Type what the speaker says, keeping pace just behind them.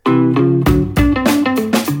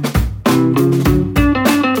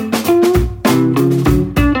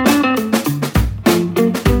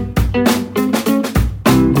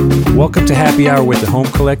Happy Hour with the Home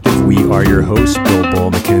Collective. We are your hosts, Bill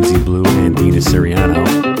Ball, Mackenzie Blue, and Dina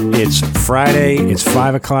Siriano. It's Friday. It's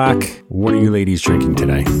 5 o'clock. What are you ladies drinking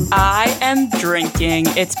today? I am drinking.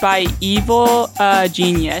 It's by Evil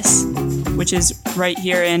Genius, which is right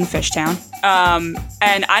here in Fishtown.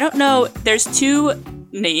 And I don't know. There's two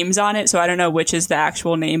names on it, so I don't know which is the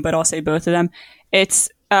actual name, but I'll say both of them.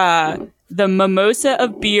 It's the Mimosa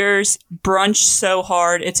of Beers Brunch So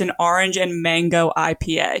Hard. It's an orange and mango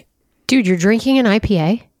IPA. Dude, you're drinking an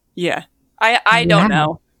IPA? Yeah. I don't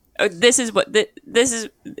know. This is what this is.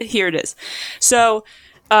 Here it is. So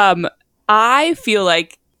I feel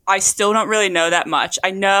like I still don't really know that much.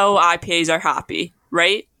 I know IPAs are hoppy,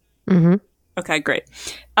 right? Mm-hmm. Okay, great.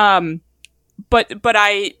 But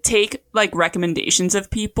I take like recommendations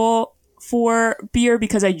of people for beer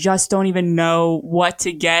because I just don't even know what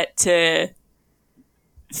to get to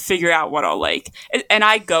figure out what I'll like. And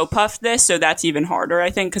I GoPuff this, so that's even harder, I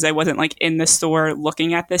think, because I wasn't like in the store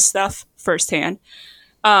looking at this stuff firsthand.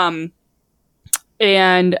 And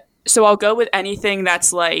so I'll go with anything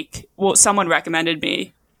that's like, well, someone recommended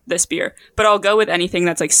me this beer, but I'll go with anything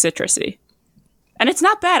that's like citrusy. And it's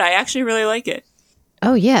not bad. I actually really like it.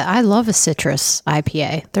 Oh, yeah. I love a citrus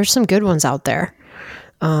IPA. There's some good ones out there.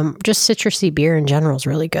 Just citrusy beer in general is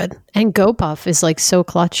really good. And GoPuff is like so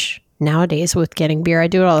clutch nowadays with getting beer. I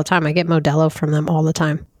do it all the time. I get Modelo from them all the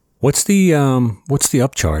time. What's the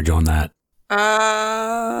upcharge on that?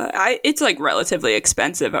 It's like relatively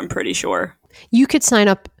expensive, I'm pretty sure. You could sign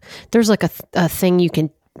up. There's like a thing you can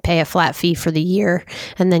pay a flat fee for the year,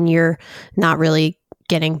 and then you're not really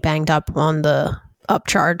getting banged up on the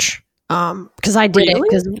upcharge. Because I did it.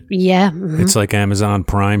 Because mm-hmm. It's like Amazon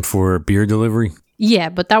Prime for beer delivery. Yeah,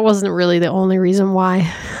 but that wasn't really the only reason why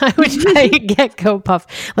I would get GoPuff.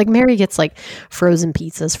 Like Mary gets like frozen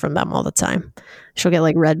pizzas from them all the time. She'll get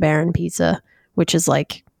like Red Baron pizza, which is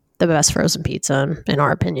like the best frozen pizza in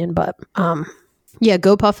our opinion. But yeah,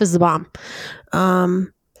 GoPuff is the bomb.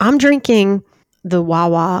 I'm drinking the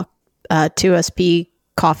Wawa 2SP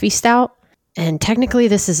coffee stout, and technically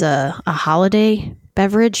this is a holiday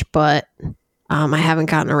beverage, but I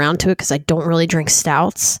haven't gotten around to it because I don't really drink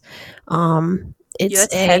stouts.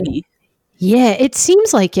 It's heavy. Yeah, it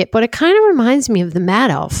seems like it, but it kind of reminds me of the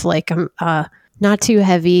Mad Elf. Like I'm not too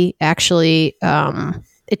heavy actually.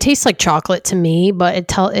 It tastes like chocolate to me, but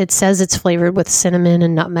it says it's flavored with cinnamon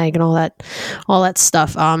and nutmeg and all that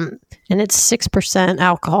stuff. And it's 6%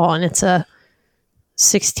 alcohol, and it's a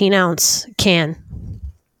 16-ounce can.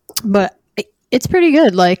 But it's pretty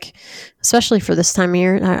good, like especially for this time of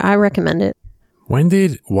year. I recommend it. When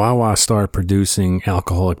did Wawa start producing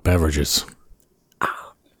alcoholic beverages?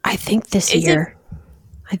 I think this year.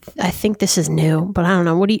 I think this is new, but I don't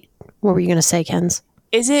know. What were you going to say, Kenz?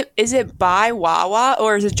 Is it by Wawa,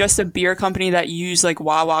 or is it just a beer company that use like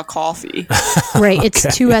Wawa coffee? Right, Okay. it's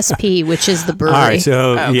 2SP, which is the brewery. All right,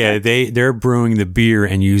 so Okay. yeah, they're brewing the beer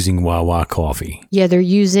and using Wawa coffee. Yeah, they're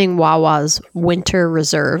using Wawa's Winter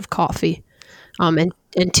Reserve coffee. And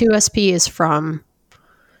 2SP is from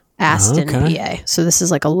Aston, PA. So this is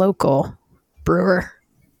like a local brewer.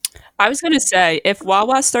 I was going to say, if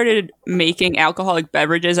Wawa started making alcoholic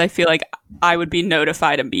beverages, I feel like I would be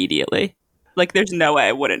notified immediately. Like, there's no way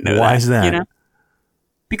I wouldn't know that. Why is that? You know?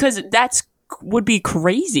 Because would be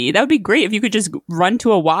crazy. That would be great if you could just run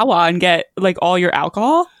to a Wawa and get, like, all your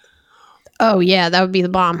alcohol. Oh, yeah, that would be the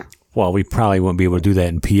bomb. Well, we probably wouldn't be able to do that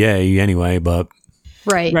in PA anyway, but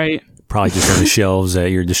Right. probably just on the shelves at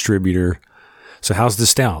your distributor. So how's the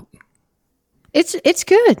stout? It's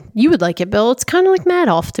good. You would like it, Bill. It's kind of like Mad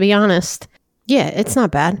Elf, to be honest. Yeah, it's not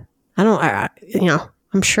bad. I'm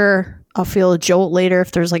sure I'll feel a jolt later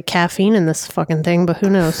if there's like caffeine in this fucking thing, but who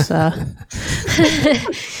knows? But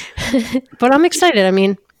I'm excited. I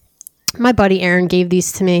mean, my buddy Aaron gave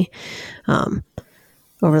these to me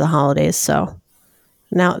over the holidays, so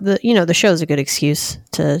now the show's a good excuse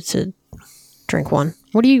to drink one.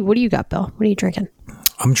 What do you got, Bill? What are you drinking?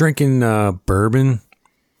 I'm drinking bourbon.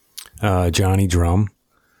 Johnny Drum.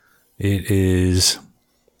 It is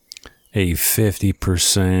a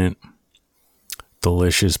 50%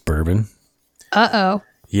 delicious bourbon. Uh-oh.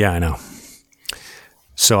 Yeah, I know.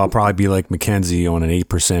 So I'll probably be like Mackenzie on an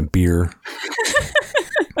 8% beer.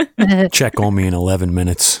 Check on me in 11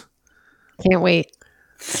 minutes. Can't wait.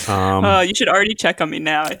 You should already check on me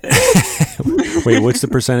now, I think. Wait, what's the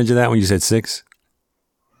percentage of that when you said 6?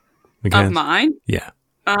 Of mine? Yeah.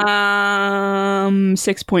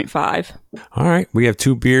 6.5. All right. We have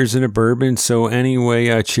 2 beers and a bourbon. So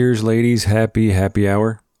anyway, cheers, ladies. Happy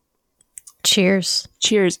hour. Cheers.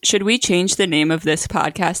 Cheers. Should we change the name of this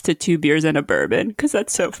podcast to 2 Beers and a Bourbon? Because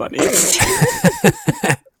that's so funny.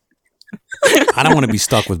 I don't want to be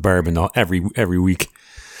stuck with bourbon every week.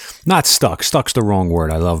 Not stuck. Stuck's the wrong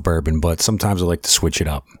word. I love bourbon, but sometimes I like to switch it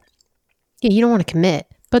up. Yeah, you don't want to commit.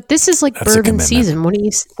 But this is like That's bourbon season. When do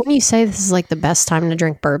you say this is like the best time to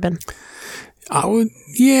drink bourbon?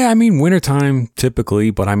 Yeah, I mean, wintertime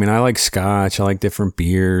typically, but I mean, I like scotch. I like different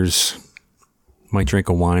beers. Might drink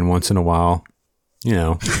a wine once in a while. You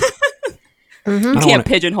know. You can't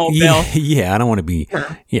pigeonhole Bill. Yeah, I don't want to be.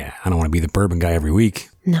 Yeah, I don't want to be the bourbon guy every week.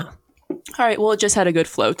 No. All right. Well, it just had a good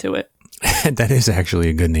flow to it. That is actually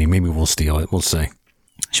a good name. Maybe we'll steal it. We'll see.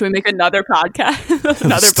 Should we make another podcast?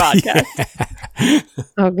 Another podcast. Yeah.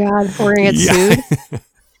 Oh God, we're gonna get sued.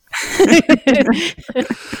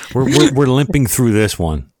 We're limping through this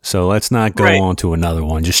one, so let's not go on to another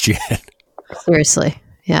one just yet. Seriously,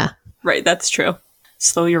 yeah. Right, that's true.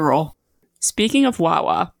 Slow your roll. Speaking of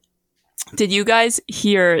Wawa, did you guys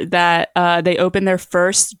hear that they opened their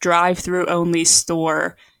first drive-through only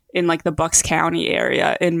store in like the Bucks County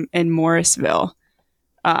area in Morrisville?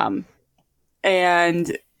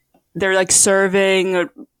 And they're like serving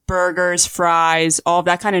burgers, fries, all of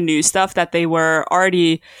that kind of new stuff that they were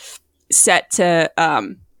already set to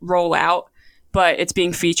roll out, but it's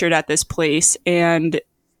being featured at this place. And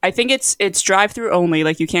I think it's drive-through only,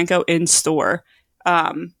 like you can't go in store,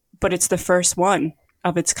 but it's the first one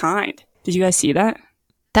of its kind. Did you guys see that?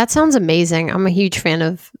 That sounds amazing. I'm a huge fan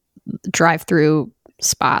of drive-through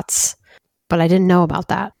spots, but I didn't know about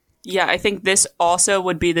that. Yeah, I think this also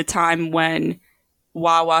would be the time when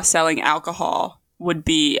Wawa selling alcohol would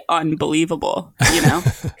be unbelievable, you know?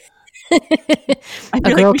 A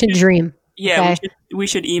girl can dream. Yeah, okay. we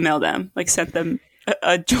should email them, like send them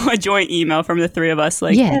a joint email from the three of us,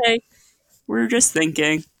 like, hey, we're just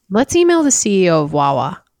thinking. Let's email the CEO of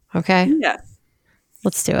Wawa, okay? Yeah.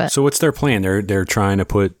 Let's do it. So what's their plan? They're trying to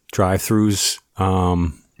put drive-thrus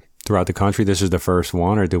throughout the country. This is the first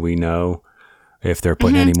one, or do we know if they're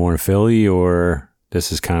putting any more in Philly, or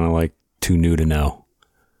this is kind of like too new to know?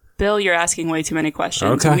 Bill, you're asking way too many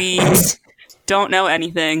questions. Okay. We don't know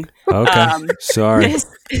anything. Okay. Sorry.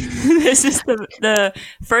 This is the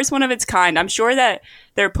first one of its kind. I'm sure that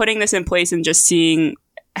they're putting this in place and just seeing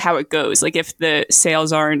how it goes. Like if the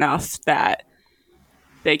sales are enough that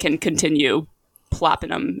they can continue plopping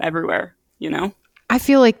them everywhere, you know? I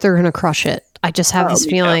feel like they're going to crush it. I just have this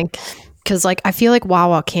feeling because like I feel like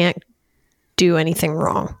Wawa can't do anything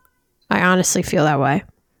wrong. I honestly feel that way.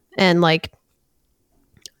 And like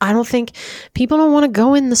I don't think people don't want to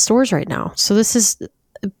go in the stores right now. So this is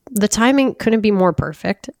the timing couldn't be more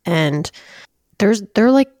perfect. And there's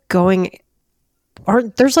like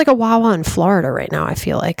a Wawa in Florida right now. I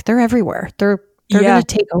feel like they're everywhere. They're going to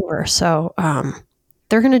take over. So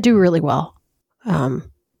they're going to do really well.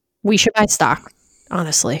 We should buy stock,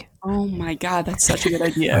 honestly. Oh my God, that's such a good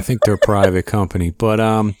idea. I think they're a private company, but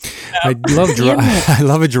I love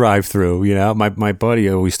a drive-through. You know, my buddy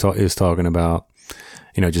always is talking about,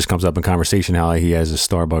 you know, it just comes up in conversation how he has a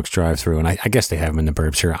Starbucks drive-through, and I guess they have them in the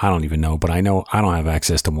burbs here. I don't even know, but I know I don't have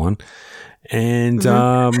access to one, and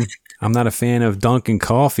I'm not a fan of Dunkin'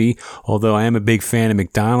 coffee, although I am a big fan of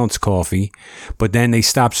McDonald's coffee. But then they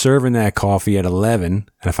stopped serving that coffee at 11,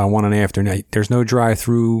 and if I want an afternoon, there's no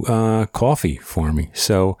drive-through coffee for me.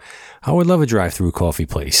 So I would love a drive-through coffee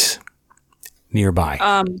place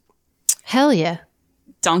nearby. Hell yeah.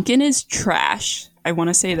 Dunkin' is trash. I want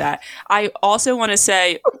to say that. I also want to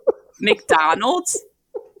say McDonald's.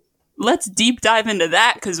 Let's deep dive into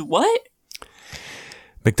that, because what?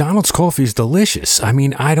 McDonald's coffee is delicious. I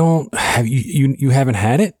mean, I don't have you haven't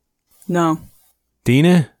had it? No.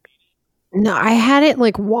 Dina? No, I had it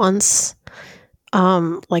like once,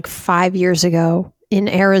 like 5 years ago in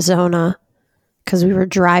Arizona, because we were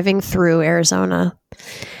driving through Arizona.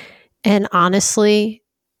 And honestly,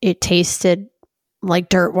 it tasted like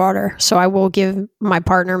dirt water. So I will give my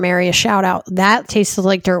partner Mary a shout out. That tasted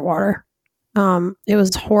like dirt water. It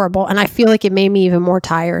was horrible, and I feel like it made me even more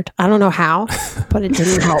tired. I don't know how, but it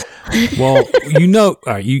didn't help. Well, you know,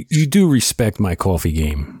 you do respect my coffee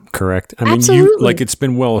game, correct? I mean, Absolutely. like it's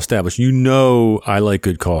been well established. You know, I like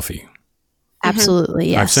good coffee. Absolutely,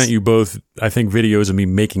 yes. I've sent you both, I think, videos of me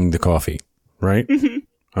making the coffee, right? Mm-hmm.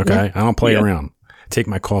 Okay, yeah. I don't play around. I take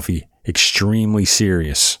my coffee extremely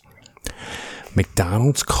serious.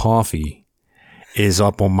 McDonald's coffee is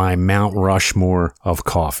up on my Mount Rushmore of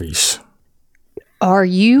coffees. Are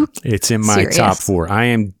you? It's in my serious? top 4. I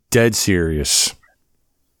am dead serious.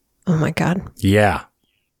 Oh my God. Yeah.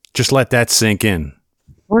 Just let that sink in.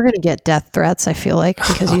 We're going to get death threats, I feel like,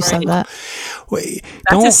 because you said that. Wait,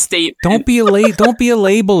 That's a statement. Don't be a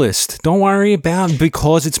labelist. Don't worry about it.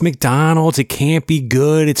 Because it's McDonald's, it can't be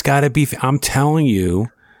good. It's got to be. I'm telling you,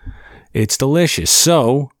 it's delicious.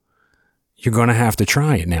 So, you're going to have to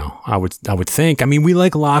try it now. I would think. I mean, we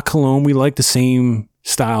like La Colombe. We like the same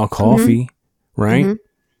style coffee, right?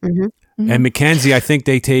 Mm-hmm. Mm-hmm. And Mackenzie, I think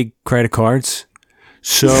they take credit cards.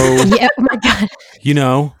 So, yeah, oh my God. You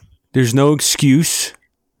know, there's no excuse.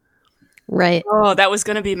 Right. Oh, that was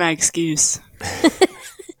going to be my excuse.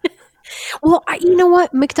 Well, you know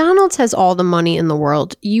what? McDonald's has all the money in the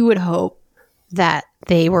world. You would hope that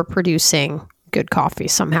they were producing good coffee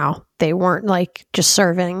somehow. They weren't like just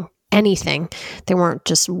serving anything. They weren't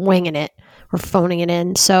just winging it or phoning it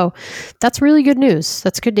in. So that's really good news.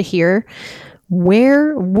 That's good to hear.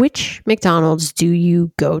 Which McDonald's do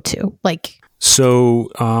you go to? So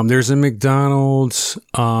there's a McDonald's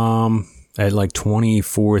at like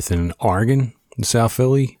 24th and Argon in South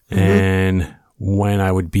Philly. Mm-hmm. And when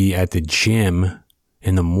I would be at the gym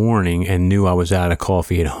in the morning and knew I was out of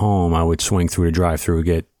coffee at home, I would swing through the drive-thru,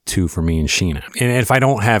 get 2 for me and Sheena. And if I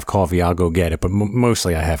don't have coffee, I'll go get it. But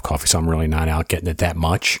mostly I have coffee, so I'm really not out getting it that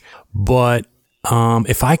much. But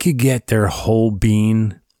if I could get their whole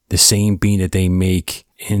bean, the same bean that they make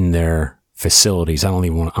in their facilities, I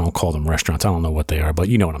don't call them restaurants. I don't know what they are, but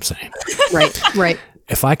you know what I'm saying. Right.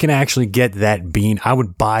 If I can actually get that bean, I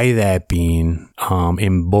would buy that bean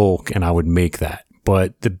in bulk and I would make that.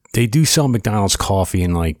 But they do sell McDonald's coffee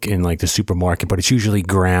in the supermarket, but it's usually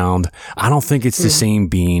ground. I don't think it's the same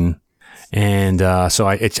bean. And so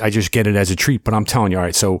I just get it as a treat. But I'm telling you, all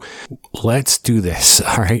right, so let's do this.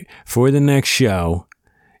 All right. For the next show,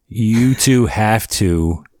 you two have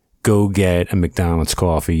to go get a McDonald's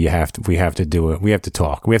coffee. We have to do it. We have to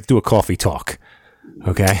talk. We have to do a coffee talk.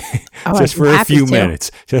 Okay. Just for a few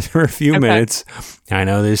minutes. I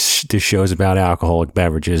know this show is about alcoholic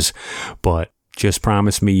beverages, but just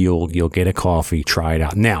promise me you'll get a coffee, try it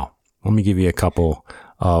out. Now, let me give you a couple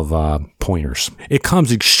of pointers. It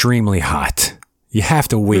comes extremely hot. You have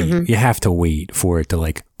to wait. Mm-hmm. You have to wait for it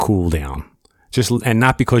to cool down. And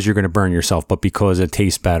not because you're going to burn yourself, but because it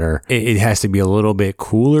tastes better. It has to be a little bit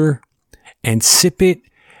cooler, and sip it.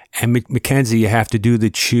 And Mackenzie, you have to do the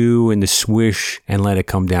chew and the swish and let it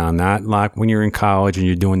come down. Not like when you're in college and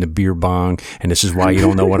you're doing the beer bong, and this is why you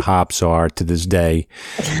don't know what hops are to this day.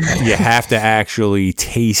 You have to actually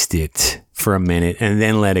taste it for a minute and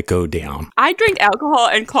then let it go down. I drink alcohol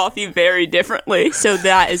and coffee very differently, so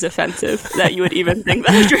that is offensive that you would even think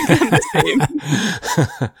that I drink them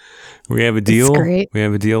the same. We have a deal? Great. We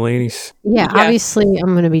have a deal, ladies? Yeah, obviously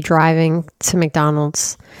I'm going to be driving to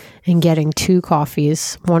McDonald's and getting 2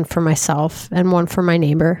 coffees, one for myself and one for my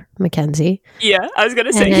neighbor, Mackenzie. Yeah, I was going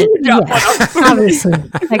to say, you drop one off. Obviously,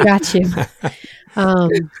 I got you.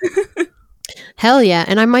 Hell yeah,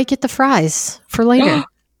 and I might get the fries for later.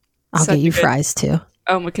 I'll get you fries too.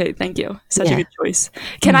 Oh, okay, thank you. Such a good choice.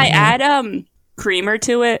 Can I add creamer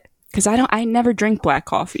to it? Because I never drink black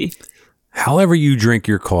coffee. However you drink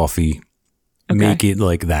your coffee, make it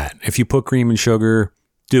like that. If you put cream and sugar,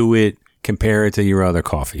 do it. Compare it to your other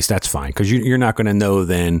coffees. That's fine, because you're not going to know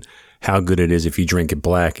then how good it is if you drink it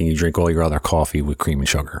black and you drink all your other coffee with cream and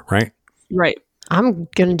sugar, right? Right. I'm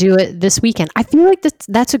going to do it this weekend. I feel like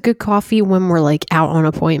that's a good coffee when we're out on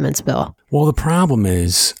appointments, Bill. Well, the problem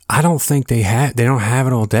is I don't think they don't have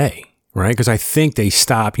it all day, right? Because I think they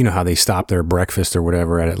stop, you know how they stop their breakfast or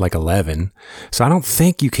whatever at 11. So I don't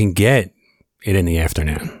think you can get it in the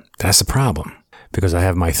afternoon. That's the problem, because I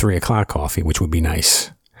have my 3 o'clock coffee, which would be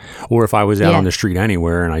nice. Or if I was out on the street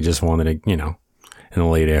anywhere and I just wanted it, in the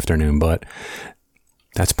late afternoon. But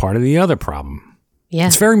that's part of the other problem. Yeah.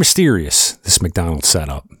 It's very mysterious, this McDonald's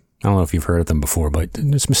setup. I don't know if you've heard of them before, but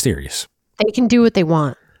it's mysterious. They can do what they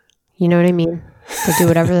want. You know what I mean? They'll do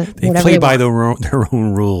whatever they play by their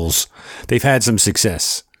own rules. They've had some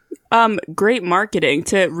success. Great marketing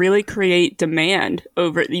to really create demand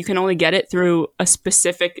over. You can only get it through a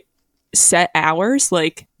specific set hours.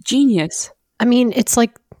 Genius. I mean, it's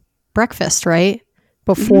like breakfast, right?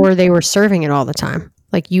 Before they were serving it all the time.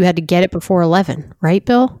 You had to get it before 11, right,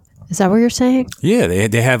 Bill? Is that what you're saying? Yeah,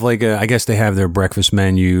 they have I guess they have their breakfast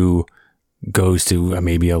menu goes to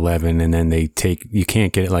maybe 11, and then you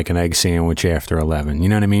can't get it an egg sandwich after 11. You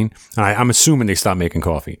know what I mean? I'm assuming they stopped making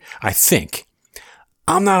coffee. I think.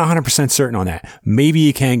 I'm not 100% certain on that. Maybe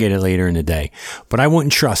you can get it later in the day, but I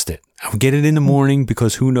wouldn't trust it. I would get it in the morning,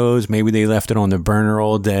 because who knows? Maybe they left it on the burner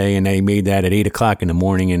all day and they made that at 8 o'clock in the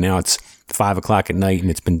morning, and now it's 5 o'clock at night and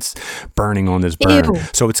it's been burning on this burner. Ew.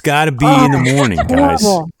 So it's got to be in the morning, guys.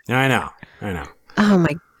 I know. Oh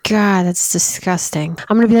my God, that's disgusting.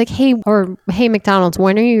 I'm gonna be like, hey McDonald's,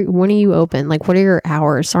 when are you open? What are your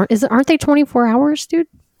hours? Aren't they 24 hours, dude?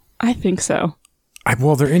 I think so.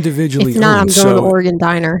 Well, they're individually owned. If not, owned, I'm going to the Oregon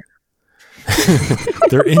Diner.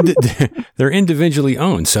 They're individually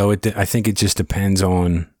owned, so I think it just depends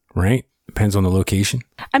on, right? Depends on the location.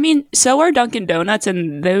 I mean, so are Dunkin' Donuts,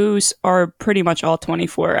 and those are pretty much all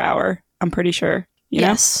 24-hour, I'm pretty sure. You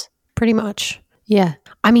Yes, pretty much. Yeah.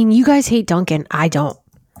 I mean, you guys hate Dunkin'. I don't.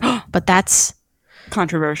 But that's...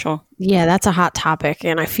 controversial. Yeah, that's a hot topic.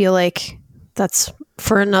 And I feel like that's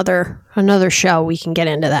for another show we can get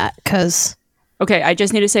into that because... Okay, I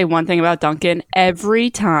just need to say one thing about Dunkin'. Every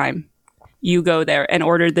time you go there and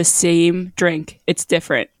order the same drink, it's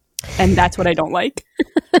different. And that's what I don't like.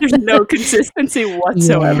 There's no consistency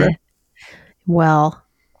whatsoever. Yeah. Well,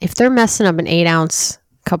 if they're messing up an 8-ounce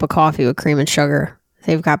cup of coffee with cream and sugar,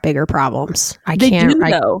 they've got bigger problems.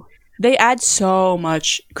 Though. They add so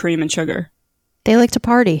much cream and sugar. They like to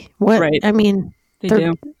party. What? Right. I mean, They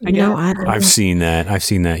do. I get it. I don't know. I've seen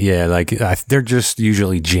that. Yeah, like they're just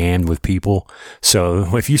usually jammed with people.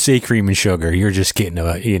 So if you say cream and sugar, you're just getting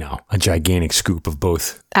a gigantic scoop of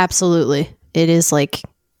both. Absolutely. It is like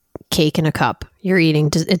cake in a cup. You're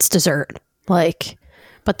eating, it's dessert. Like,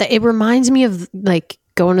 but it reminds me of like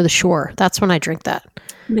going to the shore. That's when I drink that.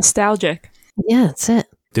 Nostalgic. Yeah, that's it.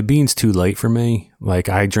 The bean's too light for me. Like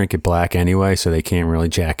I drink it black anyway, so they can't really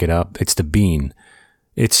jack it up. It's the bean.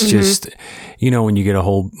 It's just, when you get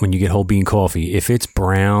whole bean coffee, if it's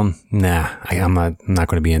brown, nah, I'm not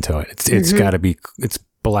going to be into it. It's got to be, it's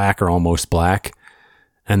black or almost black.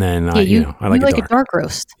 And then, I like a dark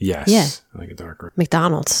roast. Yes. Yeah. I like a dark roast.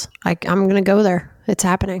 McDonald's. I'm going to go there. It's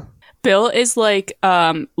happening. Bill is like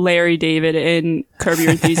Larry David in Curb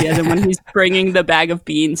Your Enthusiasm when he's bringing the bag of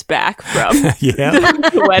beans back from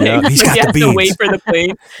the wedding. Yeah, he's got he the has beans. to wait for the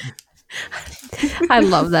plane. I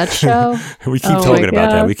love that show. We keep talking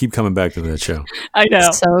about that. We keep coming back to that show. I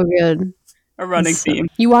know. So good. A running theme.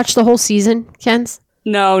 You watched the whole season, Ken's?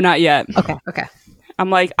 No, not yet. Okay.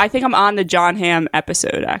 I think I'm on the John Hamm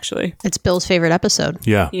episode, actually. It's Bill's favorite episode.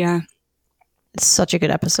 Yeah. Yeah. It's such a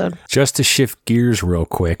good episode. Just to shift gears real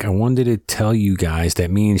quick, I wanted to tell you guys that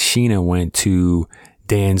me and Sheena went to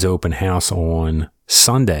Dan's open house on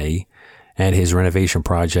Sunday at his renovation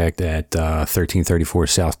project at 1334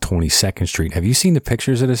 South 22nd Street. Have you seen the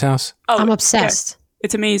pictures of this house? Oh, I'm obsessed. yeah.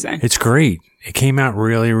 It's amazing. It's great. It came out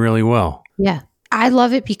really, really well. Yeah. I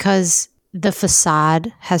love it because the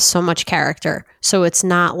facade has so much character. So it's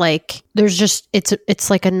not like there's just it's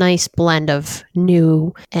like a nice blend of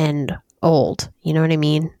new and old. You know what I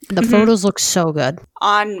mean? The photos look so good.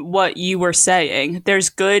 On what you were saying, there's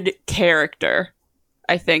good character,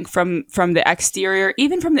 I think, from the exterior,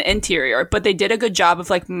 even from the interior, but they did a good job of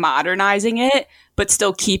like modernizing it, but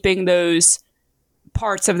still keeping those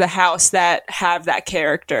parts of the house that have that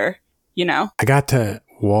character, I got to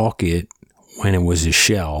walk it when it was a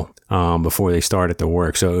shell before they started the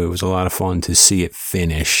work, so it was a lot of fun to see it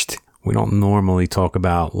finished. We don't normally talk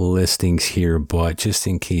about listings here, but just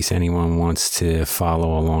in case anyone wants to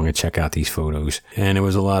follow along and check out these photos. And it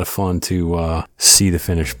was a lot of fun to see the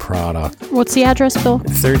finished product. What's the address, Bill?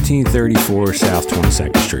 1334 South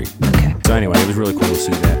 22nd Street. Okay. So anyway, it was really cool to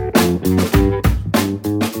see that.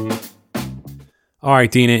 All right,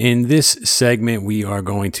 Dina, in this segment, we are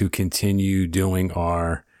going to continue doing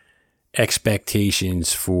our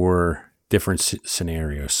expectations for different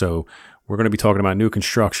scenarios. So we're going to be talking about new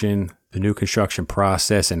construction, the new construction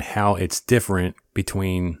process, and how it's different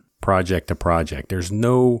between project to project. There's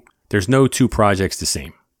no two projects the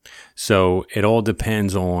same. So it all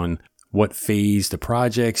depends on what phase the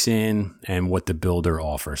project's in and what the builder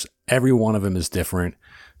offers. Every one of them is different.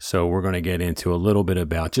 So we're going to get into a little bit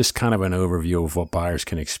about just kind of an overview of what buyers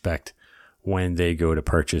can expect when they go to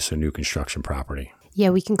purchase a new construction property. Yeah,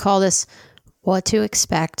 we can call this what to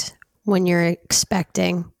expect when you're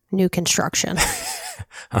expecting new construction.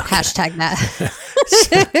 Hashtag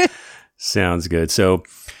that. Sounds good. So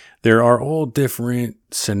there are all different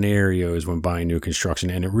scenarios when buying new construction,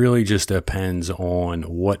 and it really just depends on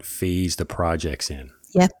what phase the project's in.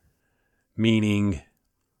 Yeah. Meaning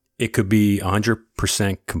it could be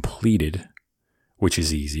 100% completed, which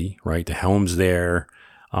is easy, right? The home's there.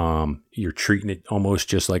 You're treating it almost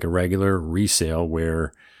just like a regular resale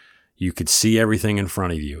where you could see everything in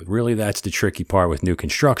front of you. Really, that's the tricky part with new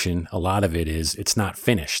construction. A lot of it is it's not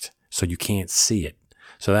finished, so you can't see it.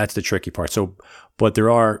 So that's the tricky part. But there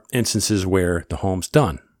are instances where the home's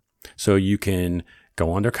done. So you can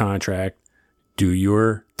go under contract, do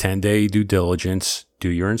your 10-day due diligence, do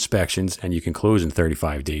your inspections, and you can close in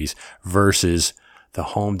 35 days versus the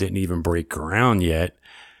home didn't even break ground yet.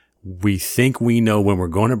 We think we know when we're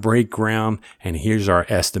going to break ground, and here's our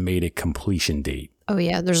estimated completion date. Oh,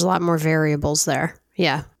 yeah. There's a lot more variables there.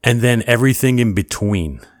 Yeah. And then everything in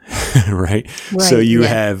between, right? So you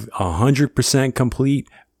have 100% complete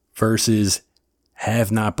versus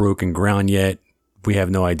have not broken ground yet. We have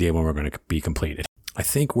no idea when we're going to be completed. I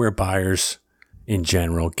think where buyers in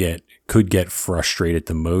general could get frustrated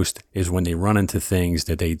the most is when they run into things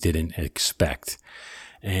that they didn't expect.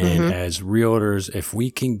 And as realtors, if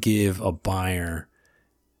we can give a buyer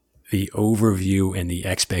the overview and the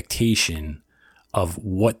expectation of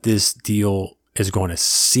what this deal is going to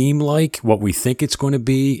seem like, what we think it's going to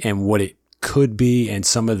be, and what it could be, and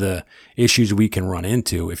some of the issues we can run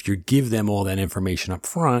into, if you give them all that information up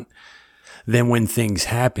front, then when things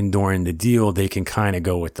happen during the deal, they can kind of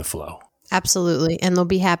go with the flow. Absolutely. And they'll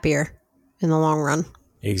be happier in the long run.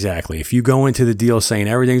 Exactly. If you go into the deal saying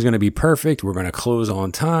everything's going to be perfect, we're going to close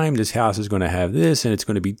on time, this house is going to have this, and it's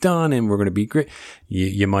going to be done, and we're going to be great,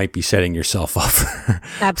 you might be setting yourself up for,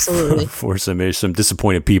 Absolutely. for some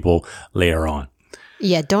disappointed people later on.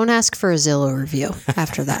 Yeah, don't ask for a Zillow review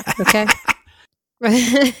after that, okay?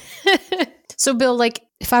 So, Bill, like,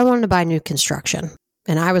 if I wanted to buy new construction,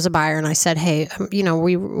 and I was a buyer, and I said, hey,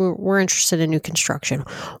 we're interested in new construction,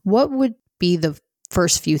 what would be the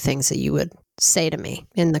first few things that you would say to me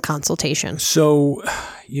in the consultation? So,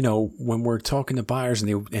 when we're talking to buyers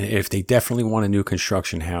and if they definitely want a new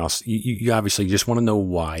construction house, you obviously just want to know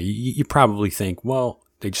why. You probably think, well,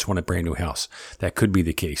 they just want a brand new house. That could be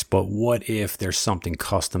the case. But what if there's something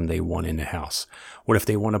custom they want in the house? What if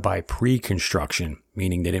they want to buy pre-construction,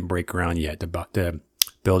 meaning they didn't break ground yet? The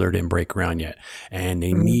builder didn't break ground yet, and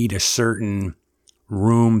they need a certain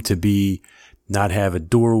room to not have a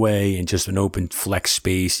doorway and just an open flex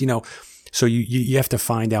space, So you have to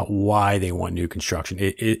find out why they want new construction.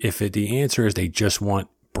 If the answer is they just want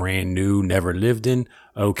brand new, never lived in,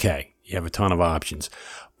 okay, you have a ton of options.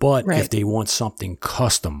 But if they want something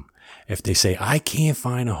custom, if they say, I can't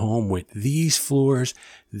find a home with these floors,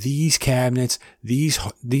 these cabinets, this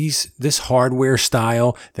hardware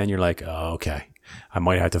style, then you're like, oh, okay, I'm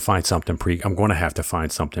going to have to find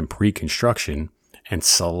something pre-construction and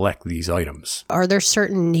select these items. Are there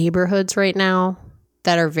certain neighborhoods right now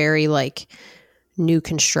that are very like new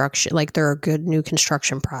construction, like there are good new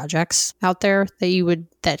construction projects out there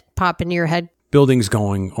that pop into your head? Buildings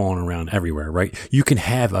going on around everywhere, right? You can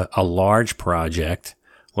have a large project,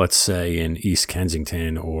 let's say in East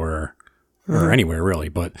Kensington or anywhere really,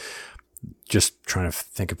 but just trying to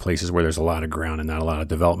think of places where there's a lot of ground and not a lot of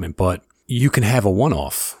development. But you can have a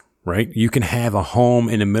one-off, right? You can have a home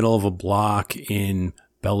in the middle of a block in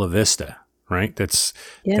Bella Vista, right? That's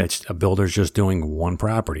a builder's just doing one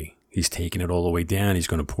property. He's taking it all the way down. He's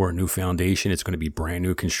going to pour a new foundation. It's going to be brand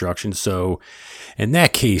new construction. So in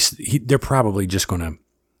that case, they're probably just going to,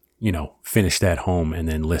 finish that home and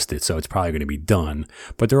then list it. So it's probably going to be done.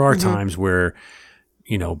 But there are times where,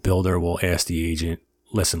 builder will ask the agent,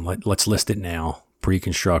 listen, let's list it now,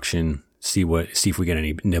 pre-construction, see if we get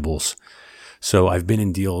any nibbles. So I've been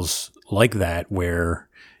in deals like that where,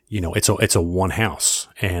 it's a one house,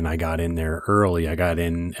 and I got in there early. I got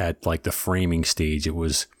in at like the framing stage. It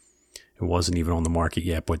wasn't even on the market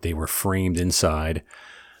yet, but they were framed inside.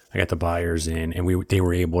 I got the buyers in, and they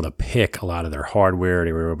were able to pick a lot of their hardware.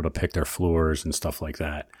 They were able to pick their floors and stuff like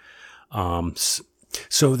that.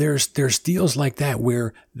 So there's deals like that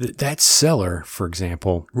where that seller, for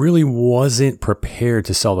example, really wasn't prepared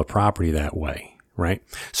to sell the property that way, right?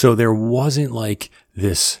 So there wasn't like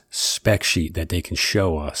this spec sheet that they can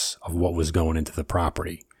show us of what was going into the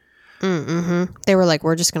property. Mm-hmm. They were like,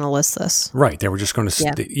 we're just going to list this. Right. They were just going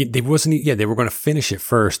to, they were going to finish it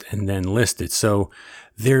first and then list it. So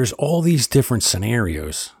there's all these different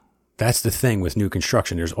scenarios. That's the thing with new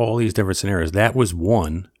construction. There's all these different scenarios. That was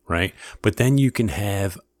one, right? But then you can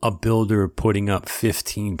have a builder putting up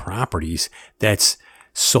 15 properties that's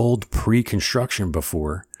sold pre-construction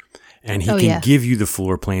before. And he can give you the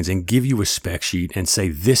floor plans and give you a spec sheet and say,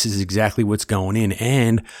 this is exactly what's going in.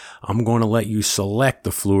 And I'm going to let you select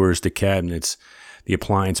the floors, the cabinets, the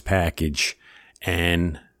appliance package,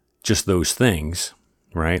 and just those things,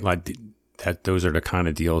 right? Like that, those are the kind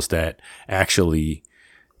of deals that actually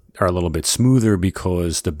are a little bit smoother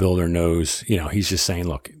because the builder knows, he's just saying,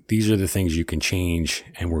 look, these are the things you can change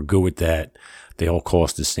and we're good with that. They all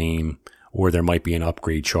cost the same. Or there might be an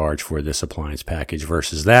upgrade charge for this appliance package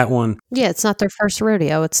versus that one. Yeah, it's not their first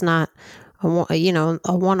rodeo. It's not a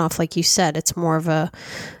one-off like you said. It's more of a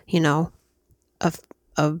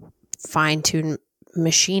fine-tuned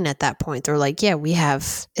machine at that point. They're like,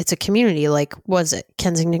 it's a community. Like, was it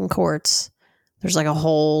Kensington Courts? There's like a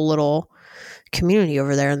whole little community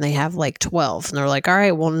over there, and they have like 12. And they're like, all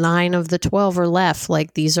right, well, 9 of the 12 are left.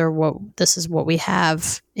 Like, this is what we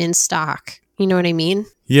have in stock. You know what I mean?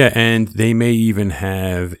 Yeah, and they may even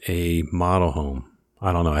have a model home.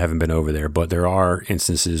 I don't know. I haven't been over there, but there are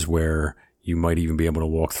instances where you might even be able to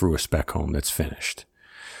walk through a spec home that's finished.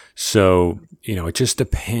 So, it just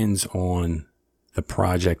depends on the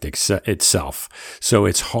project itself. So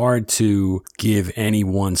it's hard to give any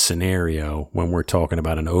one scenario when we're talking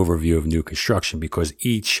about an overview of new construction because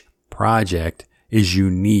each project is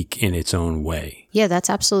unique in its own way. Yeah, that's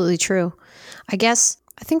absolutely true. I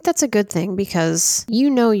think that's a good thing because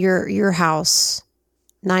your house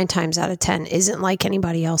 9 times out of 10 isn't like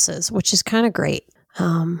anybody else's, which is kind of great.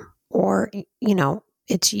 Or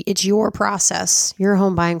it's your process. Your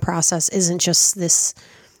home buying process isn't just this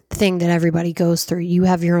thing that everybody goes through. You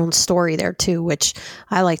have your own story there too, which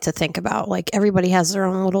I like to think about. Like everybody has their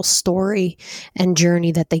own little story and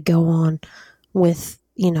journey that they go on with,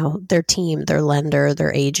 their team, their lender,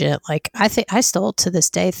 their agent. Like I still to this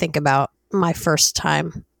day think about my first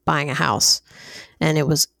time buying a house, and it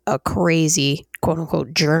was a crazy quote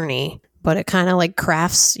unquote journey, but it kind of like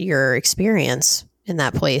crafts your experience in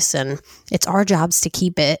that place. And it's our jobs to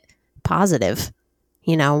keep it positive,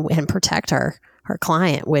 and protect our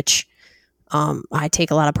client, which I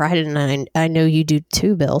take a lot of pride in, and I know you do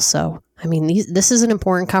too, Bill. So, I mean, this is an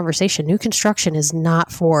important conversation. New construction is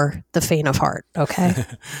not for the faint of heart, okay?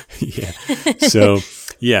 Yeah. So,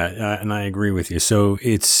 and I agree with you. So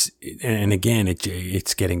and again,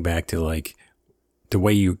 it's getting back to like the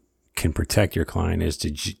way you can protect your client is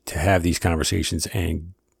to have these conversations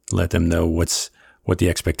and let them know what the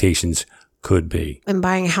expectations could be. In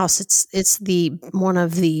buying a house, it's one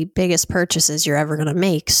of the biggest purchases you're ever going to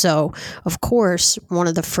make. So, of course, one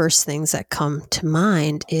of the first things that come to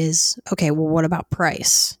mind is, okay, well, what about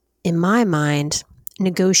price? In my mind,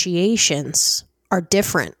 negotiations are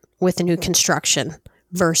different with a new construction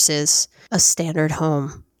versus a standard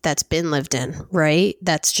home that's been lived in, right?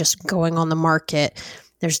 That's just going on the market.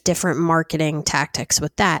 There's different marketing tactics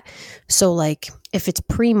with that. So like if it's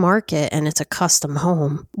pre-market and it's a custom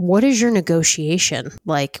home, what is your negotiation?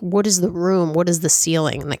 Like what is the room? What is the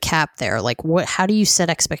ceiling and the cap there? Like how do you set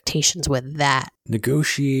expectations with that?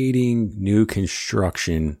 Negotiating new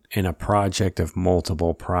construction in a project of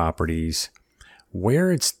multiple properties,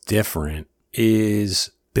 where it's different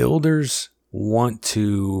is builders want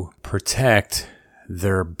to protect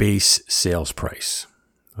their base sales price.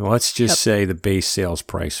 Let's just say the base sales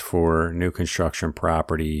price for new construction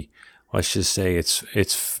property, let's just say it's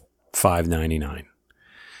 $599.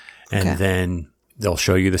 And then they'll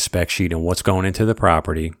show you the spec sheet and what's going into the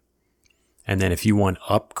property. And then if you want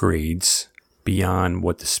upgrades beyond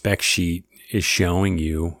what the spec sheet is showing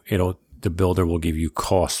you, the builder will give you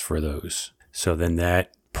costs for those. So then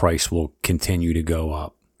that price will continue to go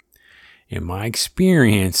up. In my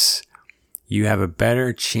experience, you have a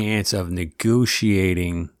better chance of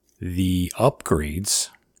negotiating the upgrades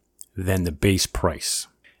than the base price.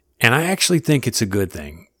 And I actually think it's a good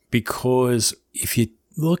thing because if you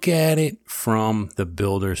look at it from the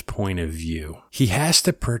builder's point of view, he has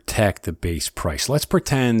to protect the base price. Let's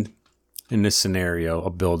pretend in this scenario, a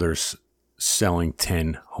builder's selling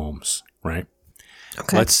 10 homes, right?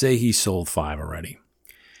 Okay. Let's say he sold 5 already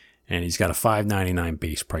and he's got a $599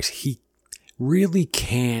 base price. He really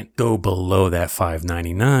can't go below that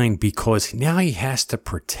 $599 because now he has to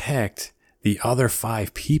protect the other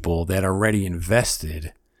 5 people that are already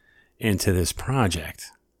invested into this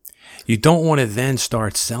project. You don't want to then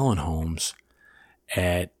start selling homes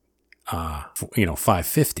at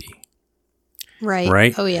 $550.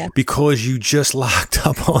 Right. Oh yeah. Because you just locked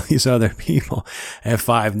up all these other people at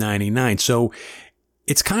 $599. So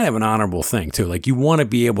it's kind of an honorable thing too. Like you want to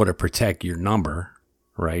be able to protect your number,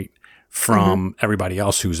 right, from everybody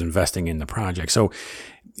else who's investing in the project. So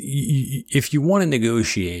if you want to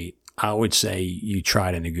negotiate, I would say you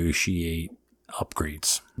try to negotiate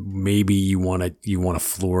upgrades. Maybe you want a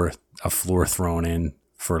floor thrown in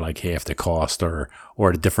for like half the cost or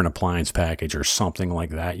a different appliance package or something like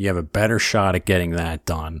that. You have a better shot at getting that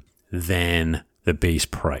done than the base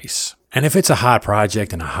price. And if it's a hot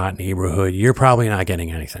project in a hot neighborhood, you're probably not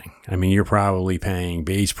getting anything. I mean, you're probably paying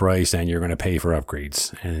base price and you're going to pay for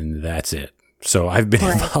upgrades, and that's it. So I've been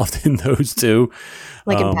involved in those too.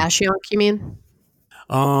 Like in Passyunk, you mean?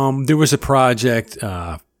 There was a project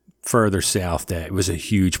further south that it was a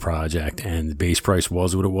huge project, and the base price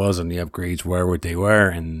was what it was, and the upgrades were what they were,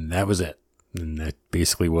 and that was it. And that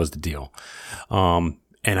basically was the deal. And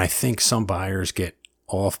I think some buyers get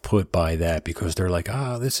off-put by that because they're like,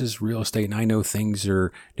 this is real estate and I know things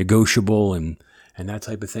are negotiable and that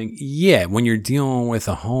type of thing. Yeah, when you're dealing with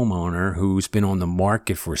a homeowner who's been on the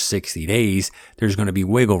market for 60 days, there's going to be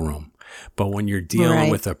wiggle room. But when you're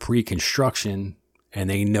dealing with a pre-construction and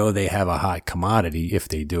they know they have a hot commodity, if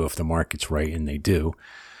the market's right, and they do,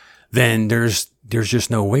 then there's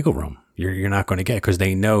just no wiggle room. You're not going to get it because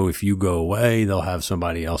they know if you go away, they'll have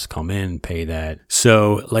somebody else come in, pay that.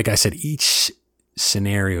 So like I said, each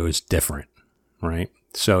scenario is different, right?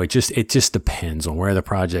 So it just depends on where the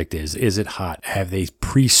project is. Is it hot? Have they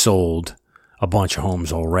pre-sold a bunch of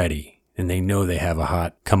homes already and they know they have a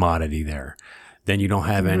hot commodity there? Then you don't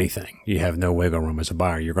have anything. You have no wiggle room as a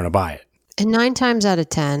buyer. You're going to buy it. And 9 times out of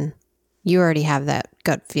 10, you already have that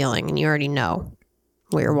gut feeling and you already know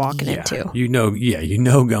what you're walking into. You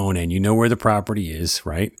know going in, you know where the property is,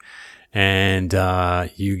 right? And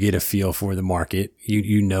you get a feel for the market.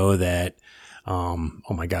 You know that, oh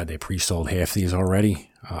my God, they pre-sold half these already.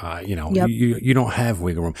 You don't have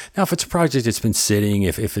wiggle room. Now, if it's a project that's been sitting,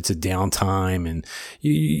 if it's a downtime, and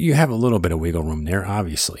you have a little bit of wiggle room there,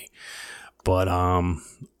 obviously. But I'm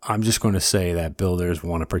just going to say that builders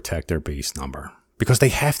want to protect their base number because they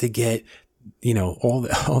have to get, all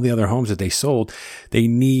the other homes that they sold. They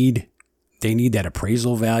need that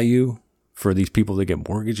appraisal value for these people to get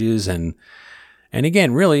mortgages. And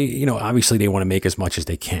again, really, obviously they want to make as much as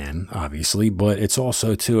they can, obviously, but it's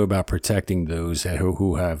also too about protecting those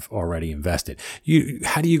who have already invested.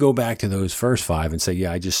 How do you go back to those first 5 and say,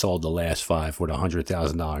 yeah, I just sold the last 5 with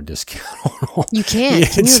 $100,000 discount? You can't.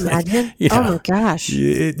 Can you imagine? Oh my gosh.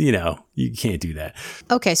 You can't do that.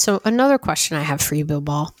 Okay. So another question I have for you, Bill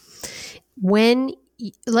Ball.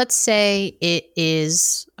 Let's say it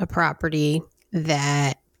is a property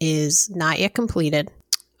that is not yet completed.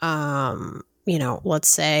 Let's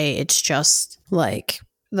say it's just like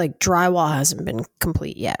drywall hasn't been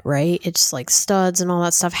complete yet, right? It's like studs and all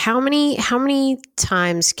that stuff. How many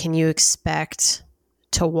times can you expect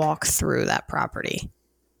to walk through that property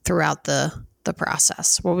throughout the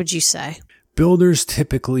process? What would you say? Builders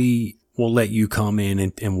typically will let you come in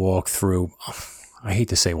and walk through. I hate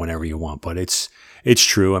to say whenever you want, but it's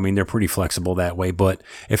true. I mean, they're pretty flexible that way. But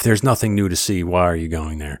if there's nothing new to see, why are you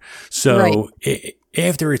going there? So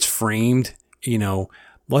after it's framed,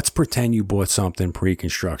 let's pretend you bought something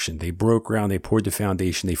pre-construction. They broke ground, they poured the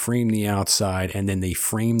foundation, they framed the outside, and then they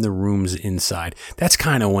framed the rooms inside. That's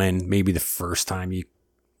kind of when maybe the first time you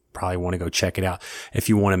probably want to go check it out. If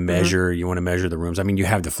you want to measure, you want to measure the rooms. I mean, you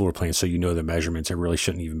have the floor plan, so you know the measurements. It really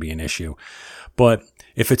shouldn't even be an issue. But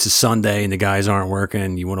if it's a Sunday and the guys aren't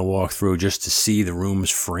working, you want to walk through just to see the rooms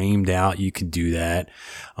framed out, you can do that.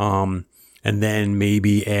 And then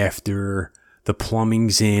maybe after the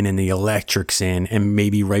plumbing's in and the electric's in, and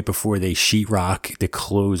maybe right before they sheetrock to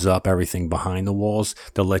close up everything behind the walls,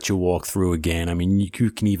 they'll let you walk through again. I mean, you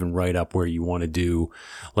can even write up where you want to do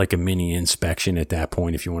like a mini inspection at that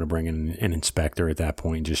point. If you want to bring in an inspector at that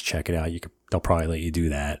point and just check it out, they'll probably let you do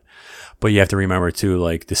that. But you have to remember too,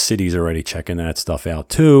 like the city's already checking that stuff out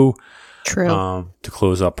too. True. To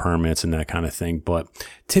close up permits and that kind of thing. But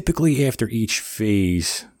typically after each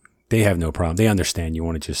phase, they have no problem. They understand you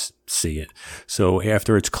want to just see it. So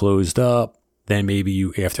after it's closed up, then maybe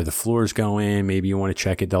after the floors go in, maybe you want to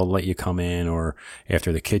check it. They'll let you come in, or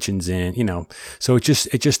after the kitchen's in, So it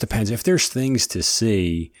just depends. If there's things to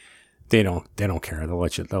see, they don't care. They'll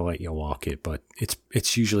let you walk it. But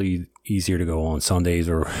it's usually easier to go on Sundays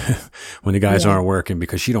or when the guys aren't working,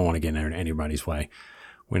 because you don't want to get in anybody's way.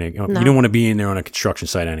 You don't want to be in there on a construction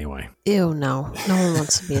site anyway. Ew, no. No one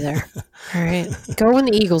wants to be there. All right. Go when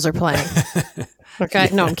the Eagles are playing. Okay?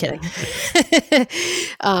 No, I'm kidding.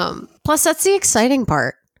 Plus, that's the exciting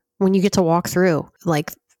part when you get to walk through, like,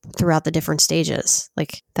 throughout the different stages.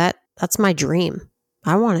 Like, that's my dream.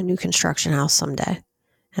 I want a new construction house someday.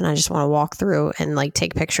 And I just want to walk through and, like,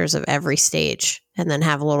 take pictures of every stage and then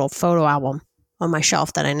have a little photo album on my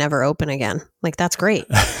shelf that I never open again. Like, that's great.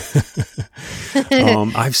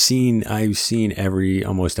 I've seen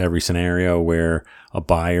almost every scenario where a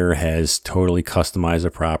buyer has totally customized a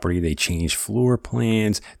property. They changed floor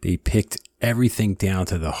plans. They picked everything down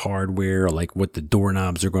to the hardware, like what the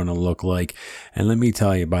doorknobs are going to look like. And let me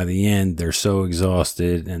tell you, by the end, they're so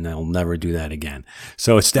exhausted and they'll never do that again.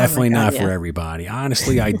 So it's definitely not for everybody.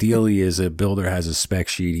 Honestly, ideally, as a builder has a spec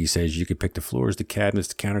sheet, he says you could pick the floors, the cabinets,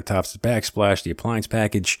 the countertops, the backsplash, the appliance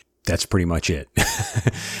package. That's pretty much it.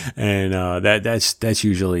 And that's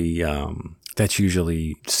usually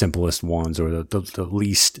simplest ones, or the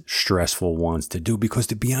least stressful ones to do, because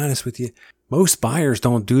to be honest with you, most buyers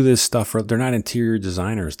don't do this stuff. They're not interior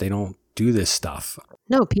designers. They don't do this stuff.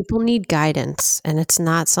 No, people need guidance, and it's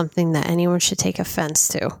not something that anyone should take offense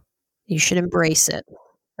to. You should embrace it,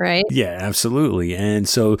 right? Yeah, absolutely. And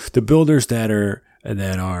so the builders that are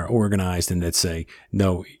organized and that say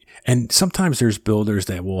no, and sometimes there's builders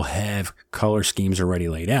that will have color schemes already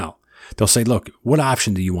laid out. They'll say, look, what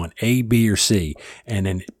option do you want? A, B, or C? And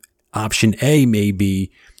then option A may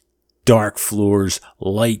be dark floors,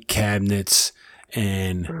 light cabinets,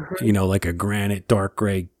 and, like a granite dark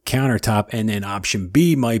gray countertop. And then option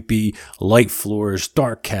B might be light floors,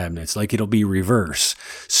 dark cabinets, like it'll be reverse.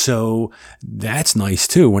 So that's nice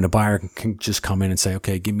too, when a buyer can just come in and say,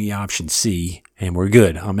 okay, give me option C and we're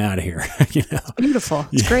good. I'm out of here. Beautiful.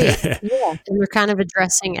 It's great. Yeah. And we're kind of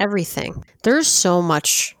addressing everything. There's so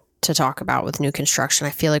much to talk about with new construction.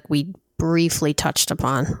 I feel like we briefly touched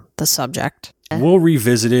upon the subject. We'll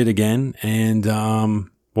revisit it again, and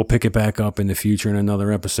we'll pick it back up in the future in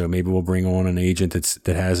another episode. Maybe we'll bring on an agent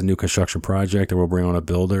that has a new construction project, or we'll bring on a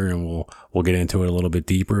builder, and we'll get into it a little bit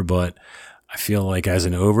deeper. But I feel like as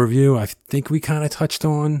an overview, I think we kind of touched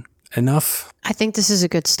on enough. I think this is a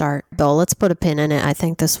good start. Bill, let's put a pin in it. I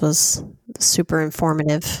think this was super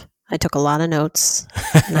informative. I took a lot of notes,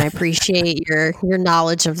 and I appreciate your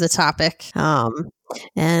knowledge of the topic.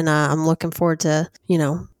 And I'm looking forward to,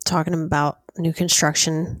 talking about new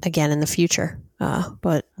construction again in the future.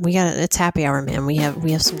 But it's happy hour, man. We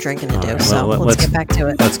have some drinking to do. Right, so let's get back to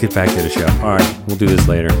it. Let's get back to the show. All right. We'll do this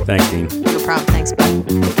later. Thanks, Dean. No problem. Thanks,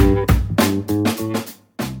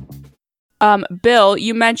 bud. Bill,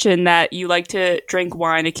 you mentioned that you like to drink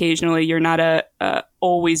wine occasionally. You're not a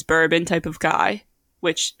always bourbon type of guy,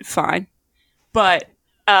 which fine. But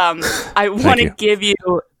I want to give you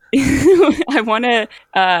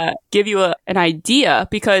an idea,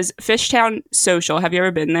 because Fishtown Social, have you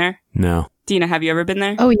ever been there? No. Dina, have you ever been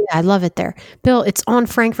there? Oh yeah, I love it there. Bill, it's on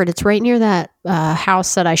Frankfurt. It's right near that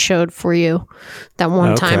house that I showed for you that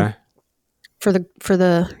one time for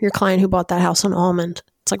your client who bought that house on Almond.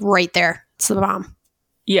 It's like right there. It's the bomb.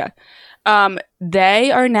 Yeah.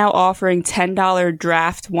 They are now offering $10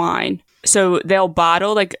 draft wine. So they'll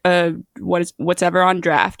bottle like what's ever on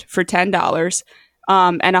draft for $10.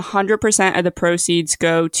 And 100% of the proceeds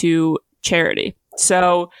go to charity.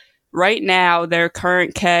 So right now, their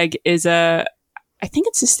current keg is I think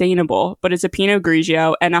it's sustainable, but it's a Pinot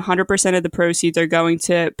Grigio, and 100% of the proceeds are going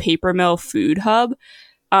to Paper Mill Food Hub,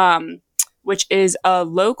 which is a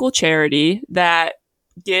local charity that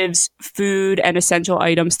gives food and essential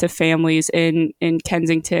items to families in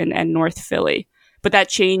Kensington and North Philly. But that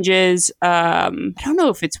changes. I don't know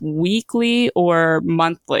if it's weekly or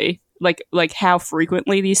monthly. Like how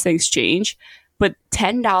frequently these things change, but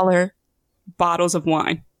 $10 bottles of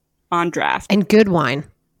wine on draft, and good wine.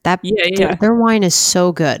 Their wine is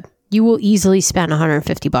so good. You will easily spend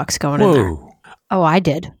 $150 going in there. Oh, I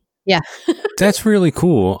did. Yeah, that's really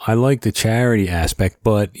cool. I like the charity aspect,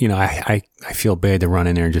 but I feel bad to run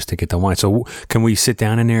in there just to get the wine. So can we sit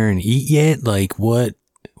down in there and eat yet? Like what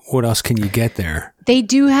else can you get there? They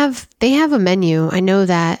have a menu. I know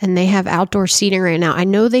that. And they have outdoor seating right now. I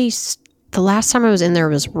know the last time I was in there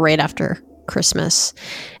was right after Christmas.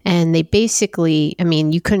 And they basically,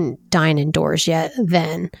 you couldn't dine indoors yet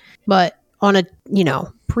then, but on a,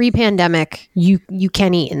 pre-pandemic, you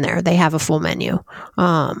can eat in there. They have a full menu.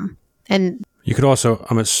 And you could also,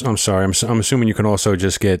 I'm assuming you can also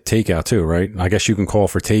just get takeout too, right? I guess you can call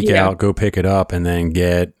for takeout, go pick it up, and then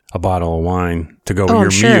get a bottle of wine to go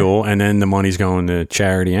with your meal, and then the money's going to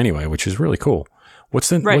charity anyway, which is really cool. What's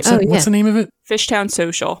the name of it? Fishtown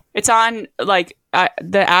Social. It's on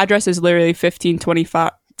the address is literally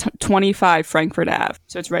 1525 Frankfurt Ave,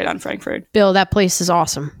 so it's right on Frankfurt. Bill, that place is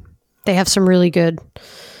awesome. They have some really good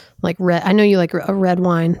red. I know you like a red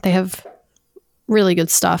wine. They have really good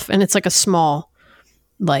stuff, and it's like a small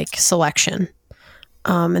selection.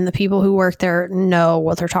 And the people who work there know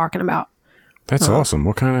what they're talking about. That's awesome.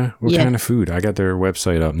 What kind of food? I got their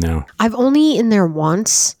website up now. I've only eaten there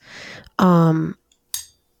once. So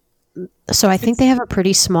I think they have a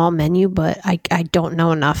pretty small menu, but I don't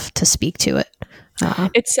know enough to speak to it.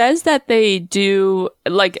 It says that they do,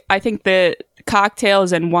 I think the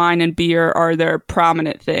cocktails and wine and beer are their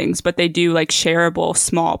prominent things, but they do shareable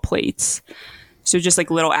small plates. So just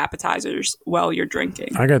little appetizers while you're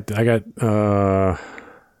drinking. I got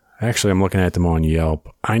actually, I'm looking at them on Yelp.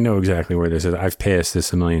 I know exactly where this is. I've passed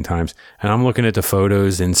this a million times, and I'm looking at the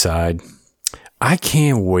photos inside. I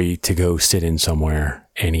can't wait to go sit in somewhere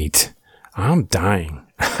and eat. I'm dying.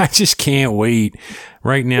 I just can't wait.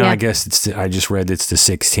 Right now, I guess I just read it's the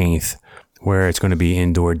 16th where it's going to be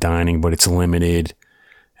indoor dining, but it's limited.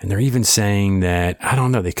 And they're even saying that, I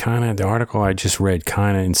don't know, the article I just read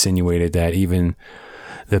kind of insinuated that even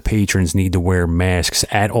the patrons need to wear masks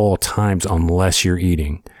at all times unless you're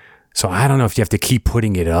eating. So I don't know if you have to keep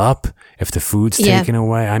putting it up if the food's taken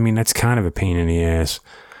away. That's kind of a pain in the ass.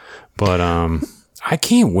 But I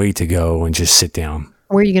can't wait to go and just sit down.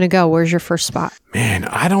 Where are you going to go? Where's your first spot? Man,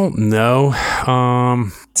 I don't know.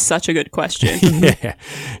 Such a good question.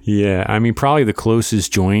 Yeah. I mean, probably the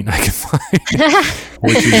closest joint I can find,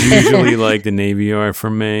 which is usually like the Navy Yard for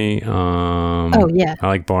me. Oh, yeah. I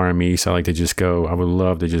like Bar and Meese. I like to just go. I would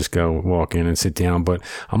love to just go walk in and sit down. But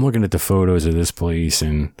I'm looking at the photos of this place,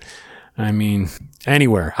 and I mean,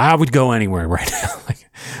 anywhere. I would go anywhere right now. Like,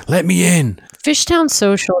 let me in. Fishtown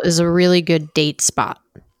Social is a really good date spot.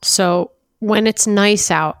 So when it's nice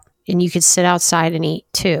out and you could sit outside and eat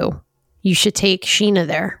too, you should take Sheena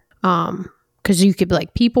there. Because you could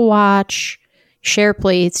like people watch, share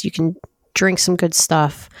plates, you can drink some good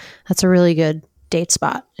stuff. That's a really good date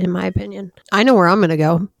spot, in my opinion. I know where I'm going to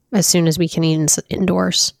go as soon as we can eat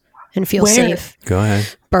indoors and feel safe. Go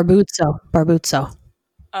ahead. Barbuzzo.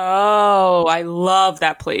 Oh, I love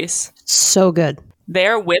that place. So good.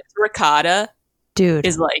 Their whipped ricotta, dude,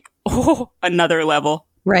 is like another level.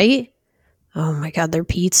 Right? Oh my God, their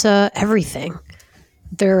pizza, everything.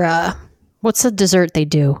 Their what's the dessert they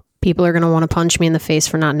do? People are going to want to punch me in the face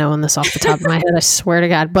for not knowing this off the top of my head. I swear to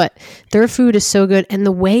God. But their food is so good. And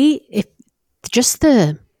the way just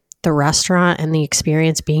the restaurant and the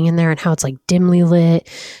experience being in there and how it's like dimly lit,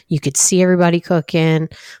 you could see everybody cooking.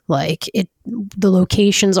 Like the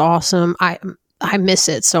location's awesome. I miss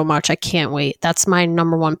it so much. I can't wait. That's my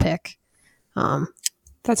number one pick.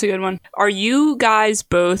 That's a good one. Are you guys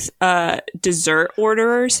both dessert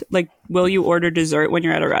orderers? Like, will you order dessert when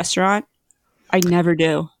you're at a restaurant? I never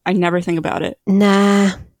do. I never think about it.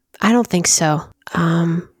 Nah, I don't think so.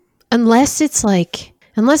 Unless there's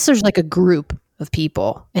like a group of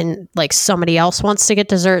people and like somebody else wants to get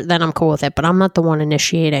dessert, then I'm cool with it. But I'm not the one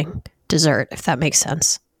initiating dessert, if that makes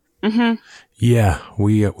sense. Mm-hmm. Yeah,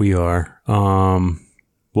 we are.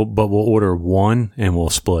 We'll order one and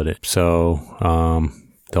we'll split it. So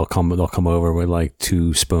they'll come over with like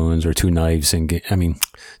 2 spoons or 2 knives and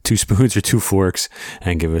 2 spoons or 2 forks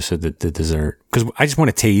and give us the dessert. Because I just want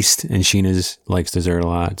to taste, and Sheena's likes dessert a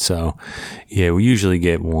lot. So yeah, we usually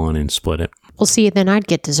get one and split it. Well, see, then I'd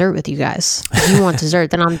get dessert with you guys. If you want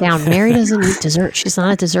dessert, then I'm down. Mary doesn't eat dessert. She's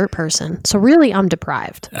not a dessert person. So really, I'm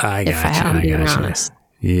deprived. I being honest.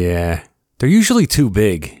 Yeah. They're usually too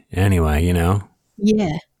big anyway, you know?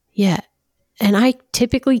 Yeah. And I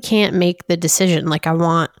typically can't make the decision. Like, I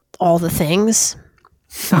want all the things.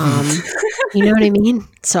 You know what I mean?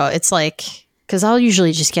 So it's like, because I'll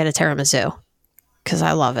usually just get a tiramisu because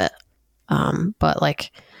I love it. But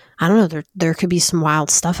like, I don't know, there could be some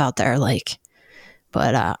wild stuff out there. Like,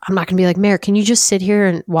 but I'm not going to be like, Mary, can you just sit here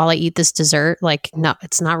and while I eat this dessert? Like, no,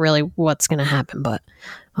 it's not really what's going to happen. But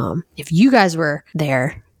if you guys were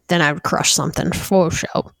there, then I would crush something for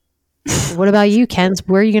show. What about you, Ken?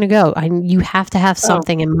 Where are you going to go? You have to have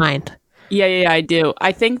something in mind. Yeah, I do.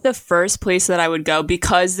 I think the first place that I would go,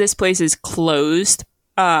 because this place is closed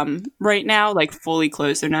right now, like fully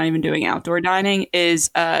closed, they're not even doing outdoor dining, is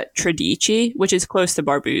Tradici, which is close to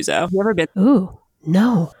Barbuzzo. You ever been? Ooh,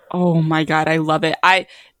 no. Oh my God, I love it.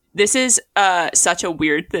 This is such a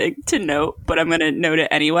weird thing to note, but I'm going to note it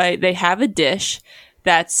anyway. They have a dish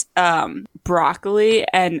that's broccoli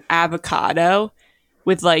and avocado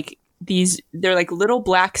with like they're like little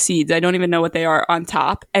black seeds. I don't even know what they are on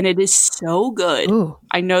top. And it is so good. Ooh.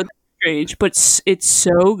 I know that's strange, but it's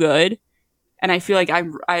so good. And I feel like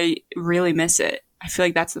I really miss it. I feel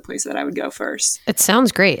like that's the place that I would go first. It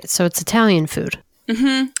sounds great. So it's Italian food.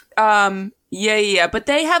 Mm-hmm. Yeah. But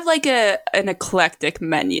they have like an eclectic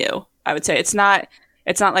menu, I would say. It's not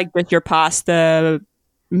like just your pasta,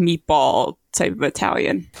 meatball type of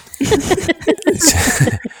Italian. Did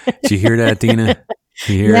you hear that, Dina?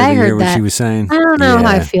 I heard what that. she was saying? I don't know how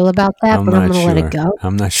I feel about that, but I'm going to let it go.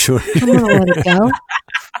 I'm not sure. I'm going to let it go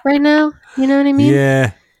right now. You know what I mean?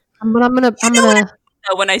 Yeah. But I'm gonna.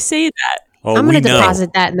 When I say that, I'm gonna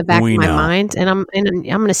deposit that in the back of my mind, and I'm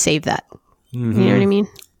gonna save that. Mm-hmm. You know what I mean?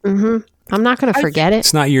 Mm-hmm. I'm not gonna forget it.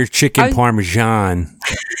 It's not your chicken parmesan.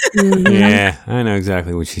 Mm-hmm. Yeah, I know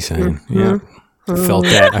exactly what she's saying. Mm-hmm. Yeah, I felt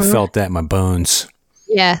that. I felt that in my bones.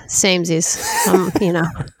 Yeah, samesies. You know.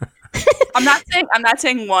 I'm not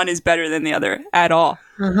saying one is better than the other at all.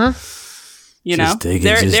 You know,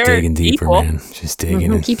 they're digging deeper, equal. Man. Just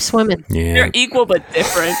digging in. Keep swimming. Yeah, they're equal but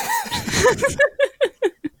different.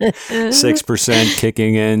 6%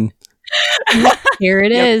 kicking in. Here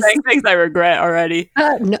it is. Things I regret already.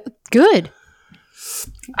 No, good.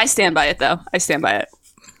 I stand by it, though. I stand by it.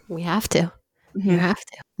 We have to. Mm-hmm. You have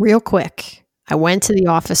to. Real quick, I went to the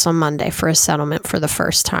office on Monday for a settlement for the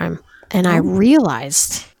first time, and I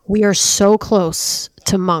realized we are so close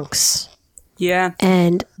to Monk's. Yeah.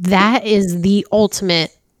 And that is the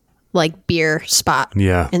ultimate like beer spot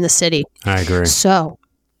in the city. I agree. So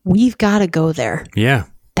we've got to go there. Yeah.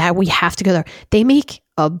 That we have to go there. They make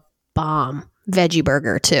a bomb veggie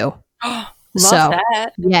burger too. Love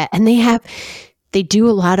that. Yeah, and they do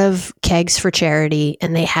a lot of kegs for charity,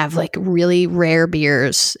 and they have like really rare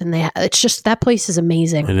beers, and it's just, that place is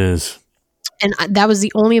amazing. It is. And that was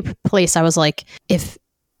the only place I was like, if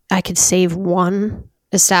I could save one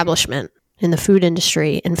establishment in the food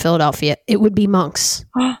industry in Philadelphia, it would be Monk's.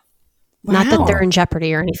 Wow. Not that they're in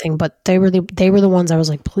jeopardy or anything, but they were the ones I was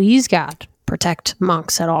like, please God, protect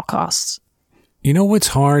Monk's at all costs. You know what's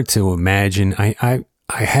hard to imagine? I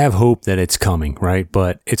have hope that it's coming, right?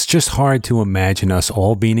 But it's just hard to imagine us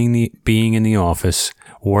all being in the office,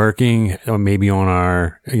 working, or maybe on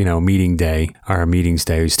our, meeting day. Our meetings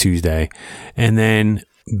day is Tuesday, and then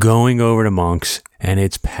going over to Monk's and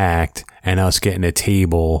it's packed, and us getting a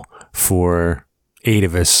table for 8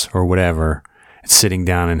 of us or whatever, sitting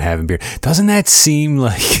down and having beer. Doesn't that seem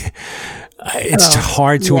like it's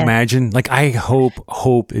hard to imagine? Like, I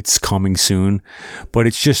hope it's coming soon, but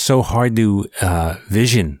it's just so hard to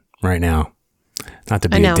vision right now. Not to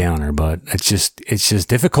be a downer, but it's just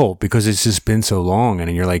difficult because it's just been so long,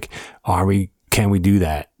 and you're like, can we do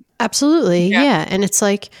that? Absolutely. Yeah. And it's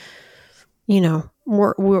like,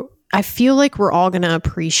 I feel like we're all going to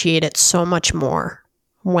appreciate it so much more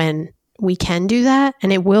when we can do that,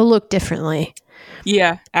 and it will look differently.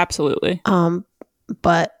 Yeah, absolutely.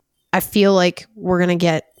 But I feel like we're going to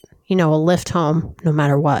get, a lift home no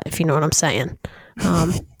matter what, if you know what I'm saying.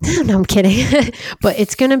 No, I'm kidding. But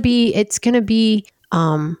it's going to be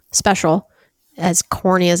special, as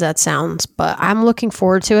corny as that sounds, but I'm looking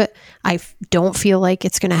forward to it. I don't feel like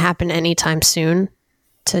it's going to happen anytime soon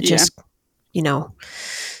to just,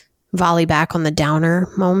 volley back on the downer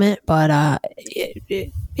moment, but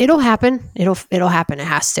it'll happen. It'll happen. It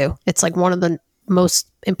has to. It's like one of the most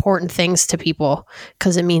important things to people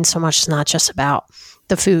because it means so much. It's not just about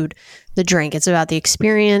the food, the drink. It's about the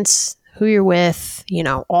experience, who you're with,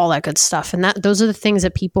 all that good stuff. And those are the things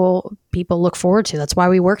that people look forward to. That's why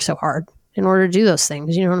we work so hard in order to do those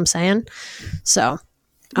things. You know what I'm saying? So,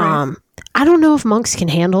 right. I don't know if Monk's can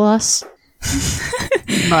handle us,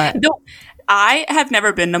 but no, I have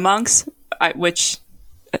never been to Monk's, which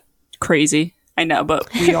crazy. I know,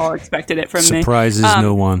 but we all expected it from me. Surprises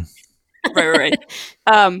no one. Right.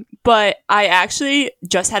 But I actually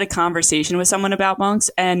just had a conversation with someone about Monk's,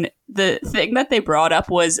 and the thing that they brought up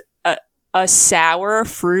was a sour,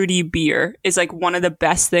 fruity beer is like one of the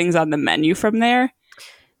best things on the menu from there.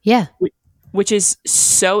 Yeah. Which is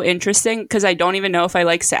so interesting because I don't even know if I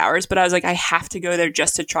like sours, but I was like, I have to go there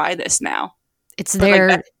just to try this now. It's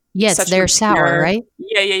their, it's their sour, right?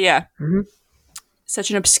 Yeah. Mm-hmm. Such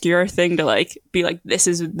an obscure thing to be like, this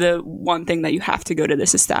is the one thing that you have to go to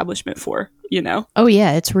this establishment for, Oh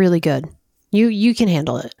yeah, it's really good. You can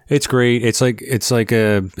handle it. It's great. It's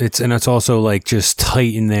also like just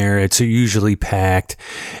tight in there. It's usually packed,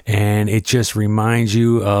 and it just reminds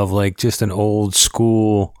you of like just an old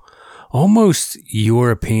school, almost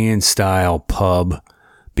European style pub.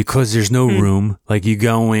 Because there's no room, like you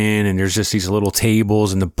go in and there's just these little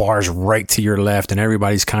tables and the bar's right to your left and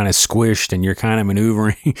everybody's kind of squished and you're kind of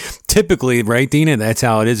maneuvering. Typically, right, Dina? That's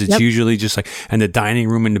how it is. It's usually just like, and the dining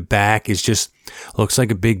room in the back is just, looks like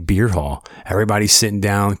a big beer hall. Everybody's sitting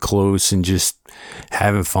down close and just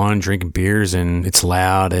having fun, drinking beers, and it's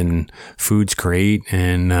loud and food's great.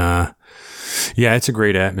 And it's a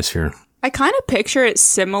great atmosphere. I kind of picture it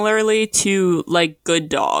similarly to like Good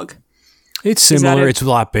Dog. It's similar. It's a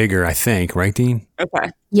lot bigger, I think, right, Dean? Okay.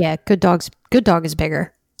 Yeah, Good Dog is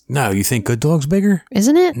bigger. No, you think Good Dog's bigger?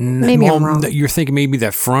 Isn't it? Maybe I'm wrong. You're thinking maybe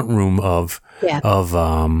that front room of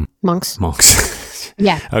Monk's.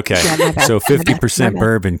 Yeah. Okay. Yeah, my bad. So 50%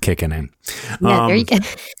 bourbon kicking in. Yeah, there you go.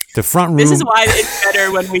 The front room. This is why it's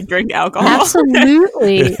better when we drink alcohol.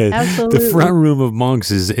 Absolutely. The front room of Monk's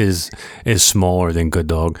is smaller than Good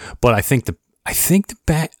Dog, but I think the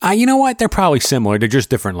back. You know what? They're probably similar. They're just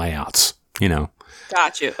different layouts.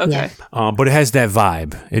 Got you. Okay. Yeah. But it has that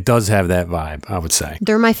vibe. It does have that vibe, I would say.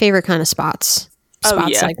 They're my favorite kind of spots.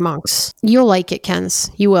 Spots like Monk's. You'll like it, Kens.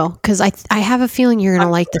 You will. Because I have a feeling you're going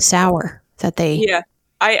to like the sour that they... Yeah.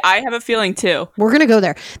 I have a feeling too. We're going to go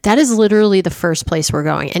there. That is literally the first place we're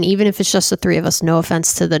going. And even if it's just the 3 of us, no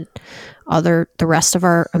offense to the rest of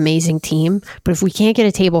our amazing team. But if we can't get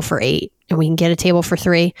a table for 8 and we can get a table for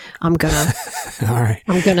 3, I'm going to... All right.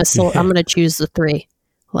 I'm going to choose the 3.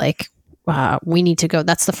 We need to go.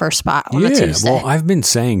 That's the first spot on a Tuesday. Well, I've been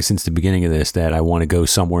saying since the beginning of this that I want to go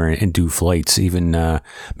somewhere and do flights. Even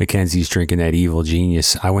Mackenzie's drinking that Evil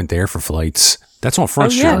Genius. I went there for flights. That's on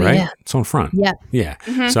Front Street, right? Yeah. It's on Front. Yeah. Yeah.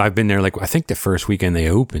 Mm-hmm. So I've been there I think the first weekend they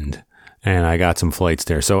opened. And I got some flights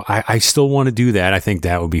there. So I still want to do that. I think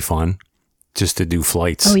that would be fun just to do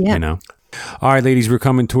flights, you know. All right, ladies, we're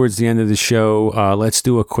coming towards the end of the show. Let's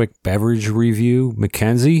do a quick beverage review.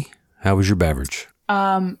 Mackenzie, how was your beverage?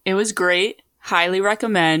 It was great. Highly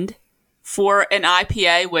recommend for an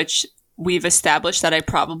IPA, which we've established that I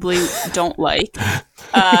probably don't like.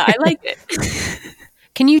 I liked it.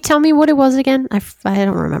 Can you tell me what it was again? I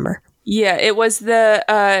don't remember. Yeah, it was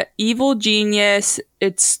the Evil Genius.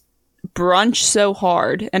 It's Brunch So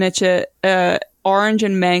Hard, and it's a orange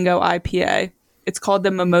and mango IPA. It's called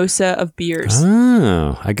the Mimosa of Beers.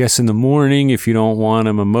 Oh, I guess in the morning, if you don't want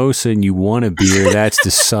a mimosa and you want a beer, that's the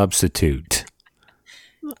substitute.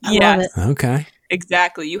 Yeah, okay.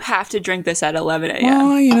 Exactly. You have to drink this at 11 a.m.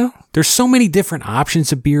 Well, you know, there's so many different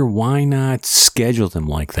options of beer. Why not schedule them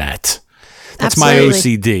like that? That's Absolutely. my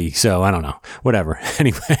OCD, so I don't know. Whatever.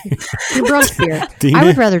 Anyway. Brunch beer. Dina? I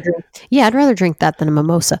would rather drink. Yeah, I'd rather drink that than a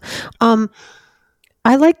mimosa.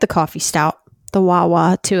 I like the coffee stout, the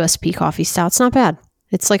Wawa 2SP coffee stout. It's not bad.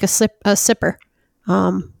 It's like a sipper.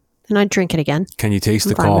 And I'd drink it again. Can you taste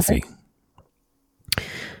the fine with coffee?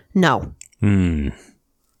 No.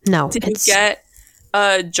 No. Did you get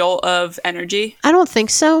a jolt of energy? I don't think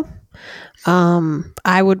so.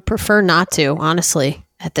 I would prefer not to, honestly,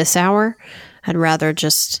 at this hour. I'd rather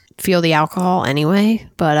just feel the alcohol anyway.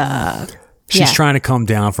 But She's trying to come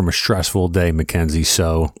down from a stressful day, Mackenzie,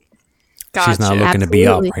 so Gotcha. she's not looking to be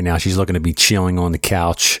up Absolutely. right now. She's looking to be chilling on the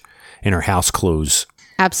couch in her house clothes.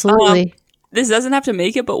 absolutely. This doesn't have to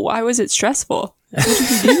make it, but why was it stressful? What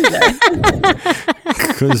did you do today?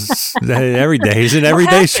 Because every day, isn't every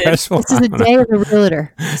day happened? stressful? This is a day of the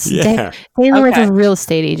realtor. It's a Yeah. day in the life Okay. of a real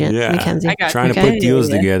estate agent, Yeah. Mackenzie. I got Trying to Okay. put deals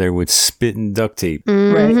Yeah. together with spit and duct tape.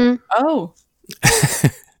 Mhm. Oh,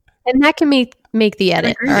 And that can make the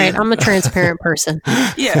edit. All right. I'm a transparent person.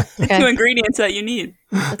 yeah. Okay. 2 ingredients that you need.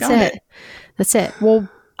 That's Got it. That's it. Well,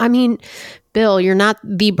 I mean, Bill, you're not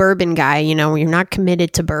the bourbon guy. You know, you're not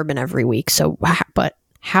committed to bourbon every week. So, but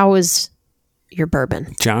how is your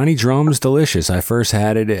bourbon? Johnny Drum's delicious. I first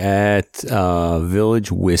had it at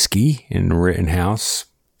Village Whiskey in Rittenhouse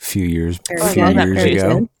a few years Very good. Very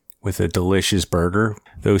ago good. with a delicious burger.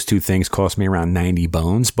 Those two things cost me around 90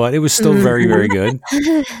 bones, but it was still very, very good.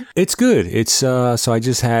 It's good. It's so I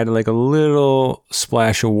just had like a little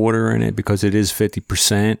splash of water in it because it is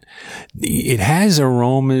 50%. It has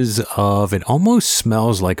aromas of, it almost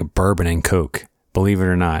smells like a bourbon and Coke. Believe it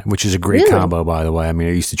or not, which is a great Really? combo, by the way. I mean,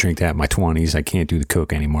 I used to drink that in my 20s. I can't do the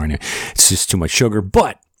Coke anymore. It's just too much sugar,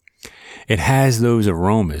 but it has those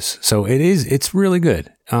aromas. So it's really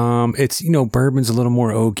good. It's, bourbon's a little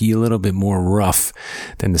more oaky, a little bit more rough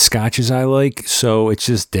than the scotches I like. So it's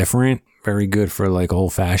just different. Very good for like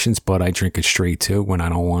old fashions, but I drink it straight too when I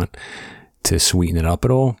don't want to sweeten it up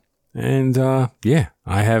at all. And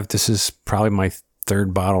this is probably my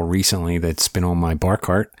third bottle recently that's been on my bar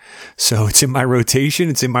cart. So it's in my rotation.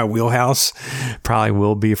 It's in my wheelhouse. Probably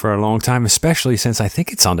will be for a long time, especially since I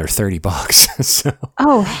think it's under $30. so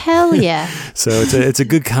Oh, hell yeah. it's a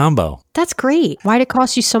good combo. That's great. Why'd it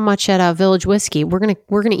cost you so much at Village Whiskey? We're gonna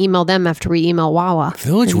email them after we email Wawa.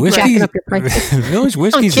 Village And Whiskey. jacking up your prices. Village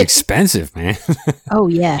Whiskey's kidding. expensive, man. Oh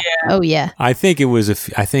yeah. Oh yeah. I think it was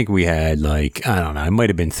I think we had like, I don't know, it might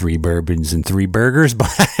have been 3 bourbons and 3 burgers, but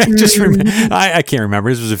I just remember, I can't remember.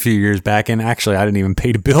 This was a few years back, and actually I didn't even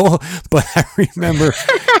pay the bill, but I remember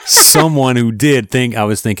someone who did think, I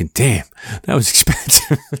was thinking, damn, that was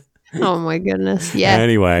expensive. Oh my goodness. Yeah.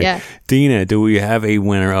 Anyway, Yeah. Dina, do we have a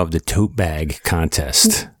winner of the tote bag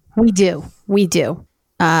contest? We do.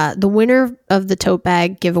 The winner of the tote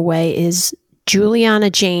bag giveaway is Juliana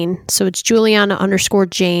Jane. So it's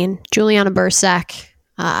Juliana_Jane, Juliana Bursack.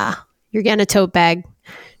 You're getting a tote bag.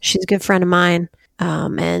 She's a good friend of mine.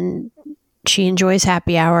 And she enjoys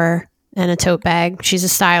happy hour and a tote bag. She's a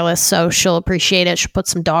stylist, so she'll appreciate it. She'll put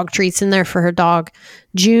some dog treats in there for her dog,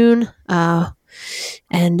 June.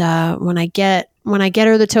 And when I get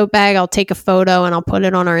her the tote bag, I'll take a photo and I'll put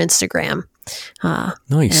it on our Instagram.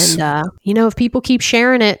 Nice. And if people keep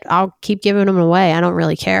sharing it, I'll keep giving them away. I don't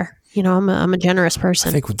really care. I'm a generous I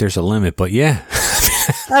person. think there's a limit, but yeah.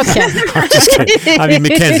 Okay. I'm just kidding. I mean,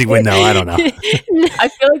 Mackenzie would know. I don't know. I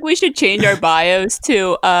feel like we should change our bios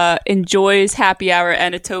to enjoys happy hour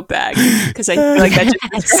and a tote bag, because I feel like that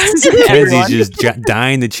just describes everyone. Mackenzie's just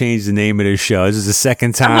dying to change the name of this show. This is the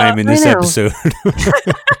second time in this I know. episode.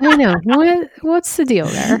 I know. What's the deal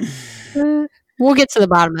there? We'll get to the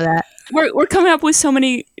bottom of that. We're coming up with so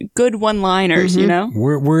many good one-liners, you know?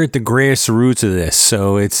 We're at the grassroots of this,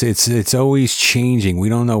 so it's always changing. We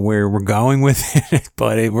don't know where we're going with it,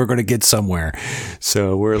 but we're going to get somewhere.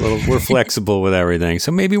 So we're flexible with everything.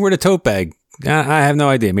 So maybe we're the tote bag I have no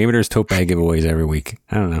idea. Maybe there's tote bag giveaways every week.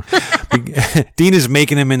 I don't know. Dina's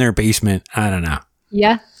making them in their basement. I don't know.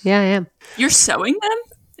 Yeah, I am. You're sewing them?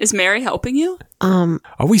 Is Mary helping you? Are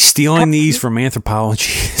we stealing these from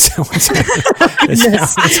Anthropology? Is that what's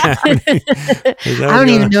happening? I don't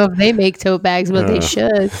even know if they make tote bags, but they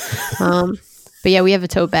should. But yeah, we have a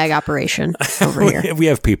tote bag operation over here. We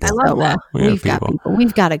have people. I love that. We've got people.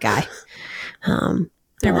 We've got a guy.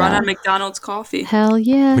 They run on McDonald's coffee. Hell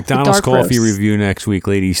yeah. McDonald's Dark coffee roast. review next week,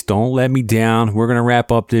 ladies. Don't let me down. We're going to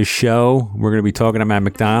wrap up this show. We're going to be talking about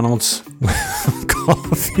McDonald's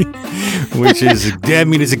coffee, which is, I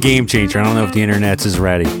mean, it's a game changer. I don't know if the internet's is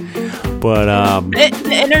ready, but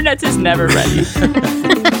The internet is never ready.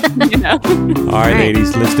 You know? All right,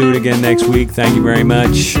 ladies, let's do it again next week. Thank you very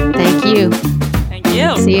much. Thank you. Thank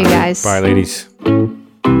you. See you guys. Bye, ladies.